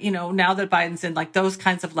that, now that Biden's in, like, those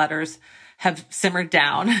kinds of letters have simmered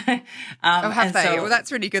down. Have they? Well,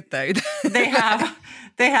 that's really good, though. They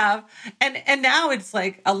have. And now it's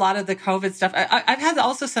like a lot of the COVID stuff. I've had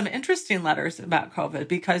also some interesting letters about COVID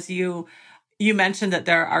because you mentioned that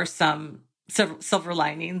there are some silver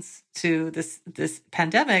linings to this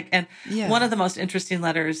pandemic. And one of the most interesting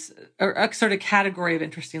letters, or a sort of category of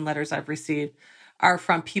interesting letters I've received, are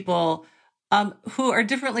from people who are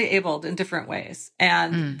differently abled in different ways.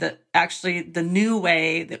 And the new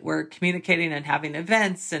way that we're communicating and having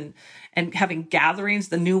events and having gatherings,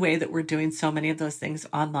 the new way that we're doing so many of those things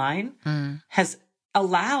online has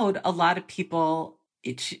allowed a lot of people,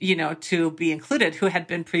 to be included who had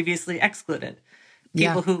been previously excluded.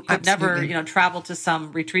 People who could never, travel to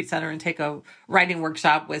some retreat center and take a writing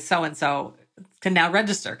workshop with so-and-so can now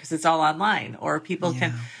register because it's all online, or people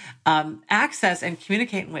can access and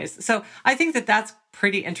communicate in ways. So I think that that's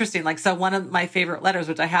pretty interesting. Like, so one of my favorite letters,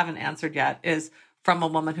 which I haven't answered yet, is from a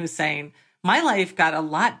woman who's saying, my life got a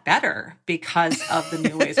lot better because of the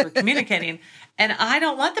new ways we're communicating. And I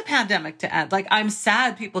don't want the pandemic to end. Like, I'm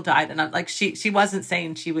sad people died. And I'm like, she wasn't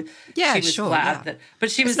saying she was glad that, but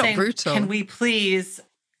she was saying, brutal. Can we please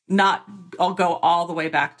not all go all the way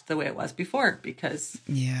back to the way it was before? Because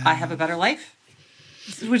I have a better life,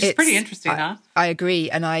 which is pretty interesting, huh? I agree.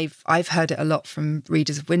 And I've heard it a lot from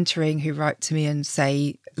readers of Wintering who write to me and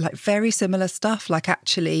say, like, very similar stuff. Like,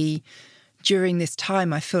 actually, during this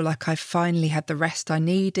time, I feel like I've finally had the rest I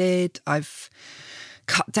needed. I've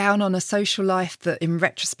cut down on a social life that in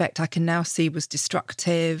retrospect I can now see was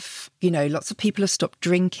destructive. Lots of people have stopped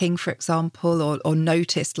drinking, for example, or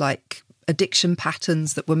noticed like addiction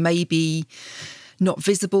patterns that were maybe not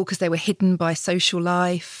visible because they were hidden by social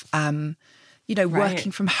life.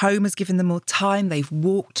 Working from home has given them more time. They've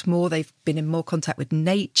walked more. They've been in more contact with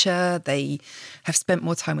nature. They have spent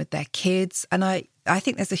more time with their kids. And I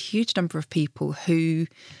think there's a huge number of people who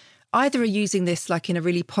either are using this like in a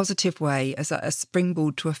really positive way as a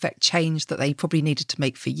springboard to affect change that they probably needed to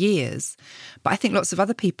make for years. But I think lots of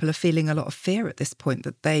other people are feeling a lot of fear at this point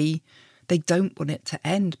that they don't want it to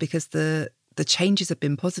end because the changes have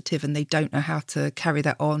been positive and they don't know how to carry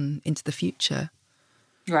that on into the future.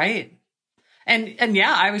 Right. And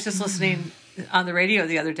I was just listening on the radio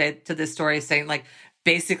the other day to this story saying, like,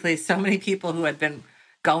 basically so many people who had been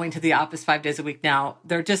going to the office 5 days a week now,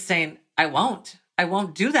 they're just saying, I won't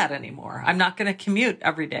do that anymore. I'm not going to commute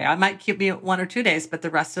every day. I might commute 1 or 2 days, but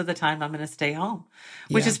the rest of the time I'm going to stay home,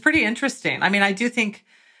 which is pretty interesting. I mean, I do think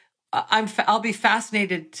I'll be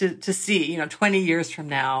fascinated to see, 20 years from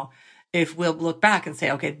now, if we'll look back and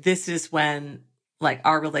say, okay, this is when like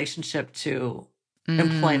our relationship to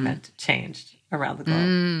employment changed around the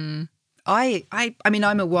globe. I mean,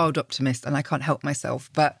 I'm a wild optimist and I can't help myself,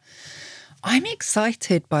 but I'm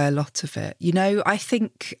excited by a lot of it. You know, I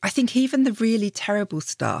think even the really terrible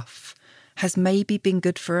stuff has maybe been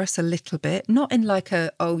good for us a little bit. Not in like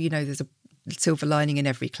there's a silver lining in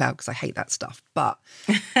every cloud, because I hate that stuff. But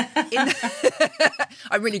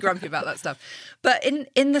I'm really grumpy about that stuff. But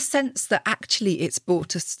in the sense that actually it's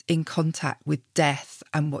brought us in contact with death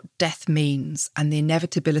and what death means and the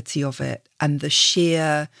inevitability of it and the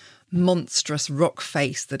sheer monstrous rock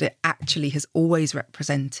face that it actually has always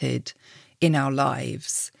represented in our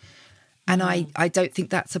lives. And I don't think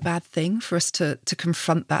that's a bad thing for us to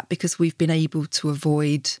confront that, because we've been able to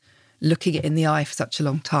avoid looking it in the eye for such a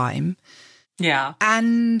long time. Yeah.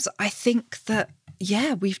 And I think that,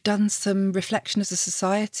 we've done some reflection as a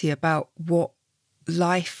society about what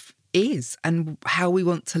life is and how we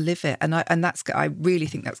want to live it. And I really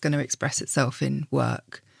think that's going to express itself in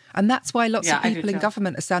work. And that's why lots of people in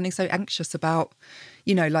government are sounding so anxious about,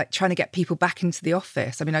 you know, like trying to get people back into the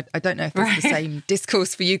office. I mean, I don't know if it's the same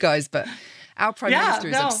discourse for you guys, but our Prime Minister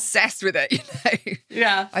is obsessed with it, you know.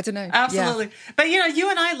 Yeah. I don't know. Absolutely. Yeah. But, you know, you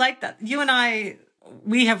and I like that. You and I,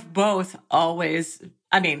 we have both always,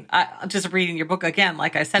 I mean, just reading your book again,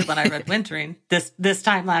 like I said, when I read Wintering this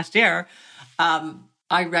time last year,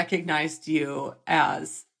 I recognized you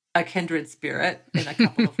as a kindred spirit in a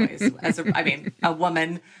couple of ways. A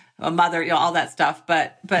woman, a mother, you know, all that stuff.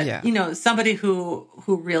 But you know, somebody who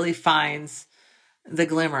really finds the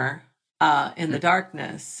glimmer in the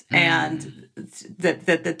darkness, and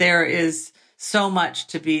that there is so much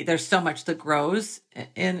there's so much that grows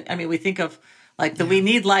in. I mean, we think of like we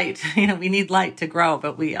need light, you know, we need light to grow,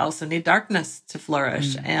 but we also need darkness to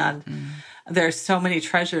flourish. And there's so many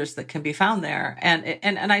treasures that can be found there.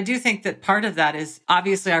 And I do think that part of that is,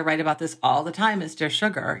 obviously I write about this all the time, is Dear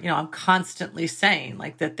Sugar. You know, I'm constantly saying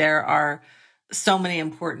like that there are so many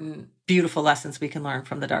important, beautiful lessons we can learn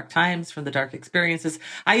from the dark times, from the dark experiences.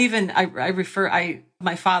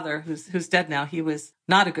 My father, who's dead now, he was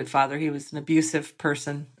not a good father. He was an abusive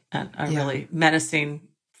person and a really menacing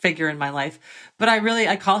figure in my life. But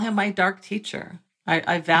I call him my dark teacher.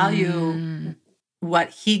 I value what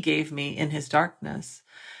he gave me in his darkness.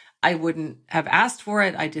 I wouldn't have asked for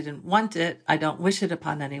it. I didn't want it. I don't wish it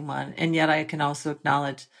upon anyone. And yet I can also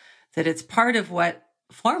acknowledge that it's part of what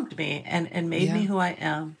formed me and made me who I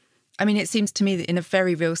am. I mean, it seems to me that in a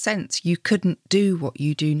very real sense, you couldn't do what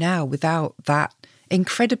you do now without that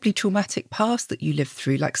incredibly traumatic past that you lived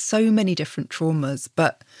through, like so many different traumas,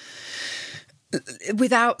 but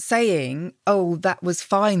without saying, oh, that was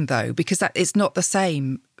fine though, because that it's not the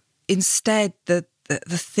same. Instead, the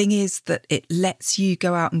thing is that it lets you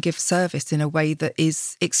go out and give service in a way that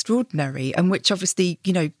is extraordinary, and which obviously,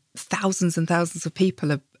 you know, thousands and thousands of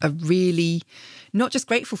people are really not just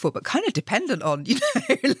grateful for, but kind of dependent on, you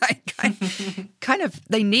know, like kind of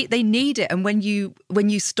they need it. And when you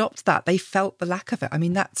stopped that, they felt the lack of it. I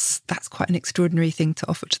mean, that's quite an extraordinary thing to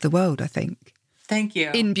offer to the world, I think. Thank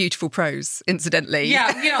you. In beautiful prose, incidentally.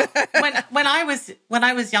 Yeah, you know, when I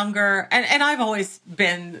was younger, and I've always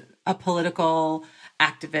been a political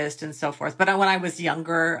activist and so forth, but when I was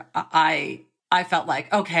younger, I felt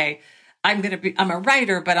like, okay, I'm a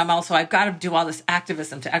writer, but I've got to do all this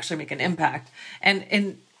activism to actually make an impact.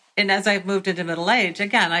 And as I've moved into middle age,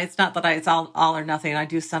 again, it's not that it's all or nothing. I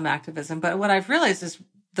do some activism, but what I've realized is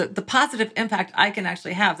the positive impact I can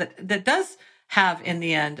actually have that does have in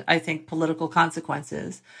the end, I think, political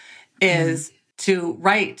consequences, is to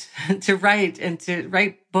write and to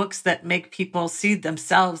write books that make people see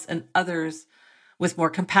themselves and others with more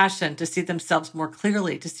compassion, to see themselves more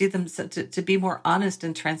clearly, to see them to be more honest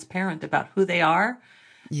and transparent about who they are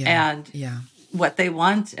and what they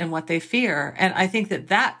want and what they fear. And I think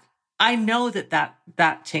that I know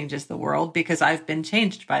that changes the world, because I've been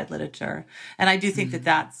changed by literature. And I do think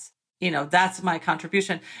that's my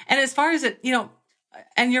contribution. And as far as it, you know,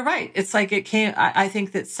 and you're right, it's like it came, I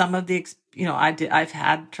think that some of the, you know, I've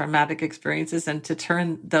had traumatic experiences, and to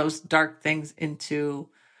turn those dark things into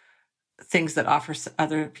things that offer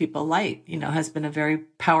other people light, you know, has been a very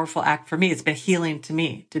powerful act for me. It's been healing to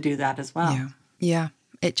me to do that as well. Yeah.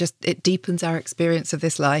 It deepens our experience of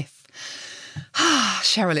this life.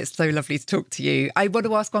 Cheryl, it's so lovely to talk to you. I want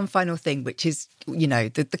to ask one final thing, which is, you know,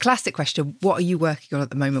 the classic question: what are you working on at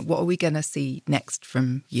the moment? What are we going to see next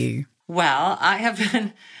from you? Well,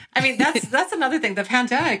 that's another thing. The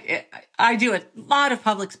pandemic, I do a lot of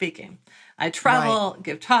public speaking. I travel,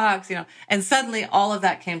 give talks, you know, and suddenly all of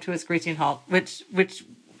that came to a screeching halt, which,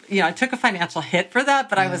 you know, I took a financial hit for that,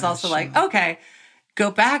 but I was also like, okay, go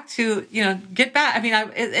back to, get back. I mean,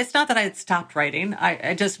 it's not that I had stopped writing.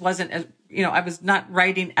 I just wasn't, I was not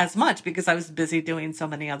writing as much because I was busy doing so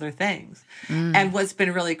many other things. And what's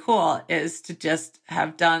been really cool is to just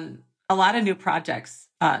have done a lot of new projects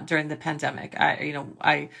during the pandemic.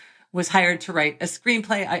 I was hired to write a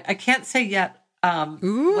screenplay. I can't say yet what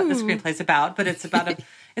the screenplay is about, but it's about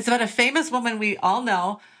a famous woman we all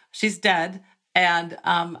know. She's dead. And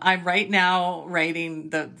I'm right now writing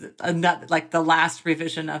the last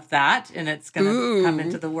revision of that, and it's going to come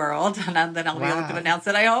into the world, and then I'll be able to announce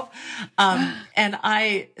it, I hope.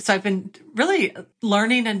 So I've been really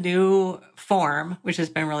learning a new form, which has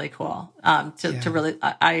been really cool. To really,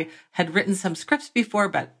 I had written some scripts before,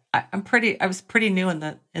 but I was pretty new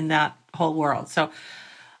in that whole world. So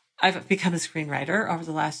I've become a screenwriter over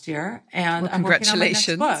the last year, and I'm working on my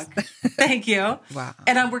next book. Thank you. Wow.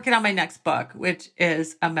 And I'm working on my next book, which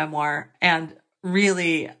is a memoir, and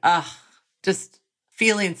really just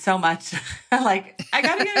feeling so much like I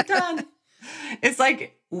got to get it done. It's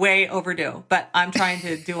like way overdue, but I'm trying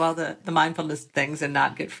to do all the mindfulness things and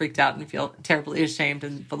not get freaked out and feel terribly ashamed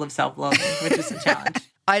and full of self-loathing, which is a challenge.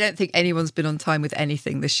 I don't think anyone's been on time with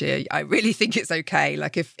anything this year. I really think it's okay.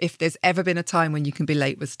 Like if there's ever been a time when you can be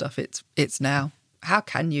late with stuff, it's now. How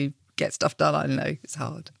can you get stuff done? I don't know. It's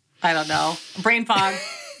hard. I don't know. Brain fog.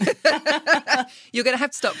 You're going to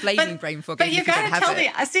have to stop blaming brain fog. But you got to tell me.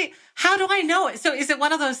 See, how do I know it? So is it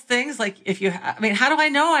one of those things like how do I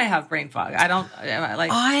know I have brain fog?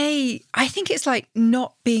 I think it's like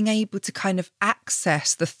not being able to kind of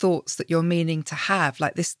access the thoughts that you're meaning to have.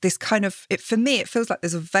 Like this kind of, for me, it feels like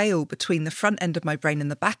there's a veil between the front end of my brain and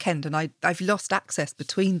the back end, and I've lost access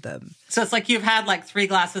between them. So it's like you've had like 3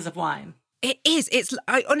 glasses of wine. It is.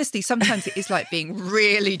 I honestly, sometimes it is like being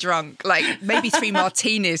really drunk, like maybe 3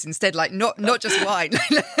 martinis instead, like not just wine.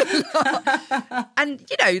 And,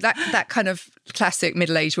 that kind of classic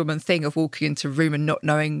middle-aged woman thing of walking into a room and not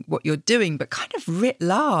knowing what you're doing, but kind of writ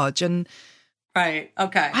large. And right.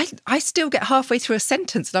 Okay. I still get halfway through a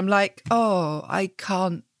sentence and I'm like, I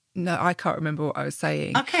can't remember what I was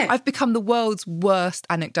saying. Okay. I've become the world's worst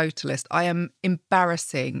anecdotalist. I am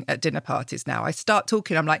embarrassing at dinner parties now. I start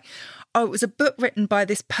talking, I'm like, it was a book written by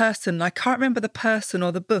this person. I can't remember the person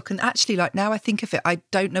or the book. And actually, like, now I think of it, I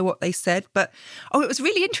don't know what they said, but, it was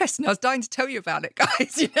really interesting. I was dying to tell you about it,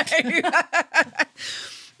 guys,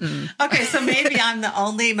 Okay, so maybe I'm the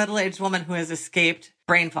only middle-aged woman who has escaped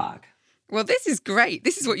brain fog. Well, this is great.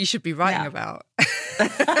 This is what you should be writing about.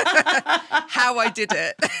 How I did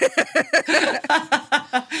it.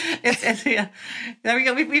 There we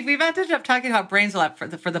go. We've ended up talking about brains a lot for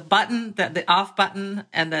the button, the off button,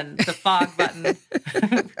 and then the fog button.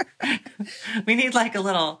 We need like a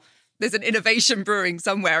little. There's an innovation brewing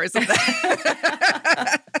somewhere, isn't there?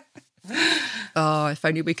 If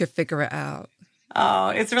only we could figure it out. Oh,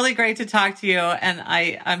 it's really great to talk to you, and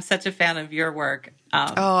I'm such a fan of your work.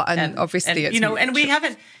 And obviously, it's and we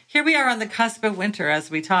haven't. Here we are on the cusp of winter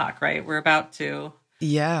as we talk. Right, we're about to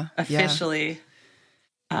officially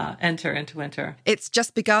enter into winter. It's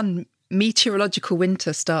just begun. Meteorological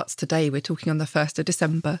winter starts today. We're talking on the 1st of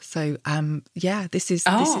December. So this is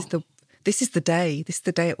the day. This is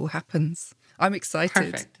the day it all happens. I'm excited.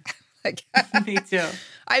 Perfect. Me too.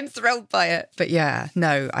 I'm thrilled by it. But I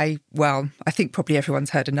think probably everyone's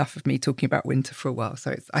heard enough of me talking about winter for a while.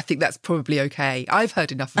 So I think that's probably okay. I've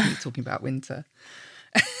heard enough of me talking about winter.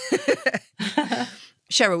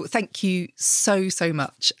 Cheryl, thank you so, so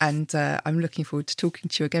much. And I'm looking forward to talking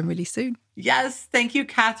to you again really soon. Yes. Thank you,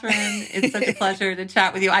 Catherine. It's such a pleasure to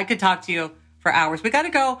chat with you. I could talk to you for hours. We got to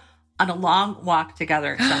go on a long walk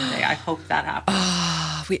together someday. I hope that happens.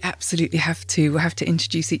 We absolutely have to. We'll have to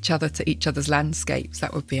introduce each other to each other's landscapes.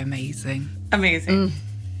 That would be amazing. Amazing.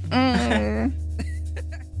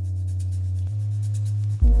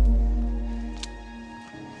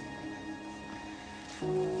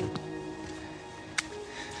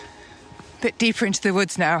 Bit deeper into the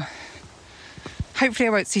woods now. Hopefully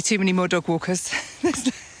I won't see too many more dog walkers.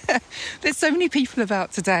 There's so many people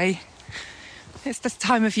about today. It's the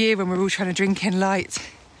time of year when we're all trying to drink in light.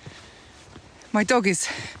 My dog is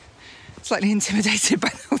slightly intimidated by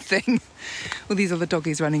the whole thing. All these other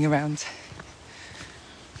doggies running around.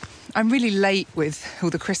 I'm really late with all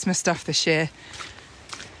the Christmas stuff this year.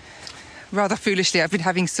 Rather foolishly, I've been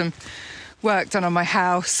having some work done on my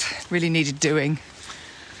house. Really needed doing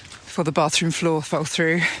before the bathroom floor fell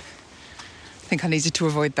through. I think I needed to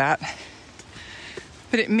avoid that.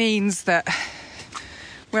 But it means that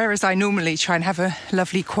whereas I normally try and have a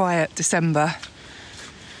lovely, quiet December,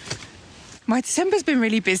 my December's been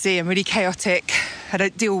really busy and really chaotic. I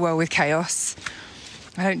don't deal well with chaos.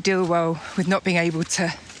 I don't deal well with not being able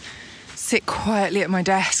to sit quietly at my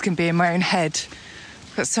desk and be in my own head.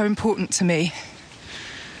 That's so important to me.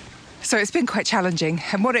 So it's been quite challenging,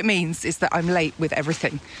 and what it means is that I'm late with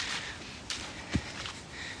everything.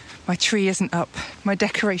 My tree isn't up, my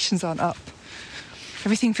decorations aren't up.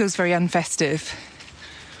 Everything feels very unfestive.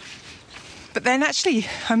 But then actually,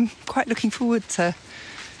 I'm quite looking forward to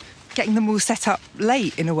getting them all set up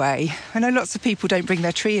late in a way. I know lots of people don't bring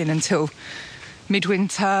their tree in until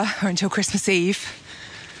midwinter or until Christmas Eve.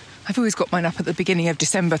 I've always got mine up at the beginning of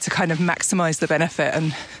December to kind of maximise the benefit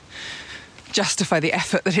and justify the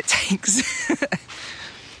effort that it takes.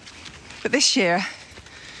 But this year,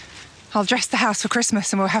 I'll dress the house for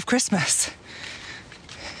Christmas and we'll have Christmas.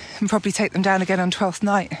 And probably take them down again on 12th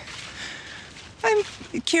night. I'm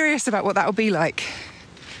curious about what that'll be like.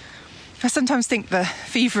 I sometimes think the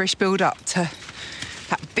feverish build-up to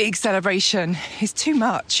that big celebration is too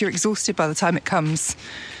much. You're exhausted by the time it comes.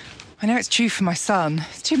 I know it's true for my son.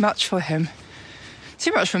 It's too much for him.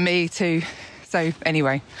 Too much for me too. So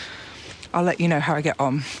anyway, I'll let you know how I get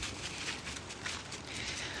on.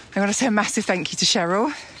 I want to say a massive thank you to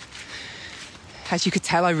Cheryl. As you could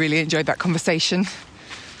tell, I really enjoyed that conversation.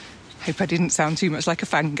 Hope I didn't sound too much like a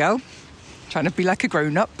fangirl. Trying to be like a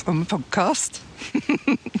grown-up on the podcast.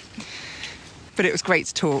 But it was great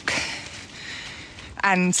to talk.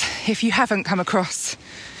 And if you haven't come across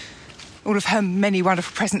all of her many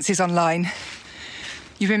wonderful presences online,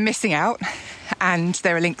 you've been missing out, and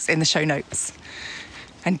there are links in the show notes.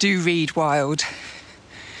 And do read Wild.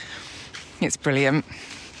 It's brilliant.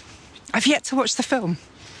 I've yet to watch the film.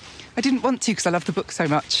 I didn't want to because I love the book so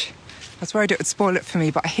much. I was worried it would spoil it for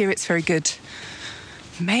me, but I hear it's very good.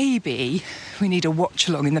 Maybe we need a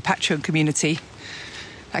watch-along in the Patreon community.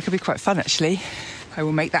 That could be quite fun, actually. I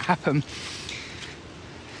will make that happen.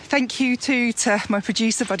 Thank you to my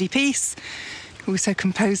producer, Buddy Peace, who also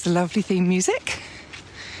composed the lovely theme music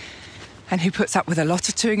and who puts up with a lot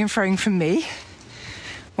of toing and froing from me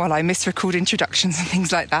while I misrecord introductions and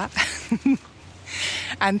things like that.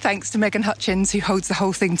 And thanks to Megan Hutchins, who holds the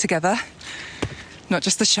whole thing together. Not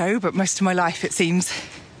just the show, but most of my life, it seems.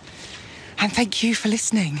 And thank you for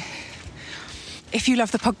listening. If you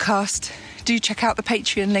love the podcast, do check out the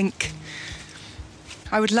Patreon link.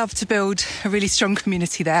 I would love to build a really strong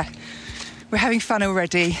community there. We're having fun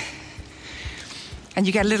already. And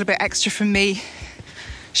you get a little bit extra from me,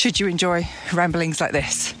 should you enjoy ramblings like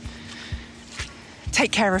this.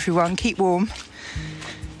 Take care, everyone. Keep warm.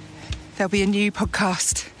 There'll be a new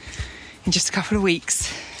podcast in just a couple of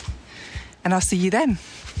weeks. And I'll see you then.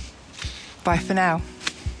 Bye for now.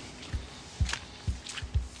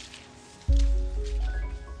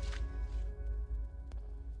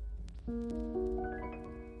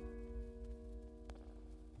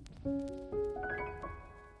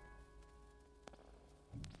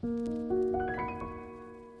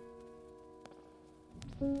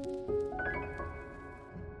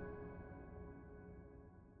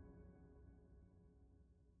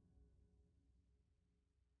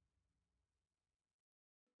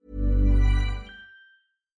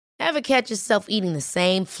 Ever catch yourself eating the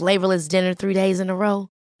same flavorless dinner 3 days in a row?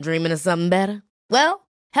 Dreaming of something better? Well,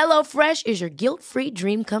 HelloFresh is your guilt-free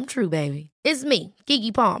dream come true, baby. It's me,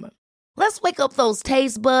 Keke Palmer. Let's wake up those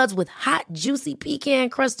taste buds with hot, juicy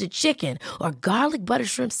pecan-crusted chicken or garlic butter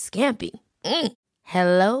shrimp scampi.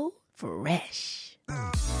 Hello Fresh.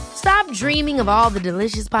 Stop dreaming of all the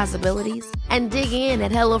delicious possibilities and dig in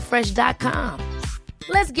at HelloFresh.com.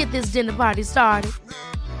 Let's get this dinner party started.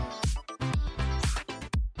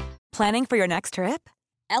 Planning for your next trip?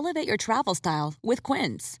 Elevate your travel style with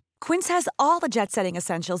Quince. Quince has all the jet-setting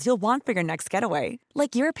essentials you'll want for your next getaway,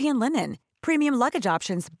 like European linen, premium luggage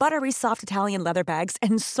options, buttery soft Italian leather bags,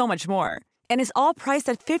 and so much more. And is all priced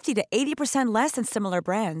at 50 to 80% less than similar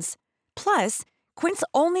brands. Plus, Quince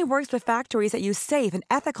only works with factories that use safe and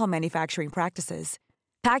ethical manufacturing practices.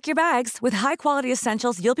 Pack your bags with high-quality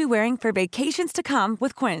essentials you'll be wearing for vacations to come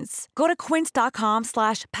with Quince. Go to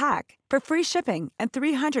quince.com/pack for free shipping and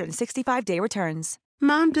 365-day returns.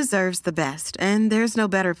 Mom deserves the best, and there's no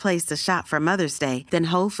better place to shop for Mother's Day than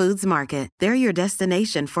Whole Foods Market. They're your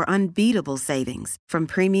destination for unbeatable savings, from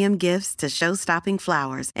premium gifts to show-stopping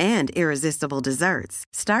flowers and irresistible desserts.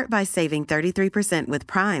 Start by saving 33% with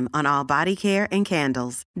Prime on all body care and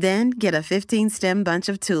candles. Then get a 15-stem bunch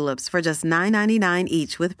of tulips for just $9.99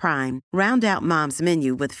 each with Prime. Round out Mom's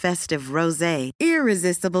menu with festive rosé,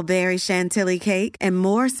 irresistible berry chantilly cake, and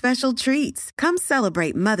more special treats. Come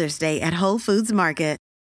celebrate Mother's Day at Whole Foods Market.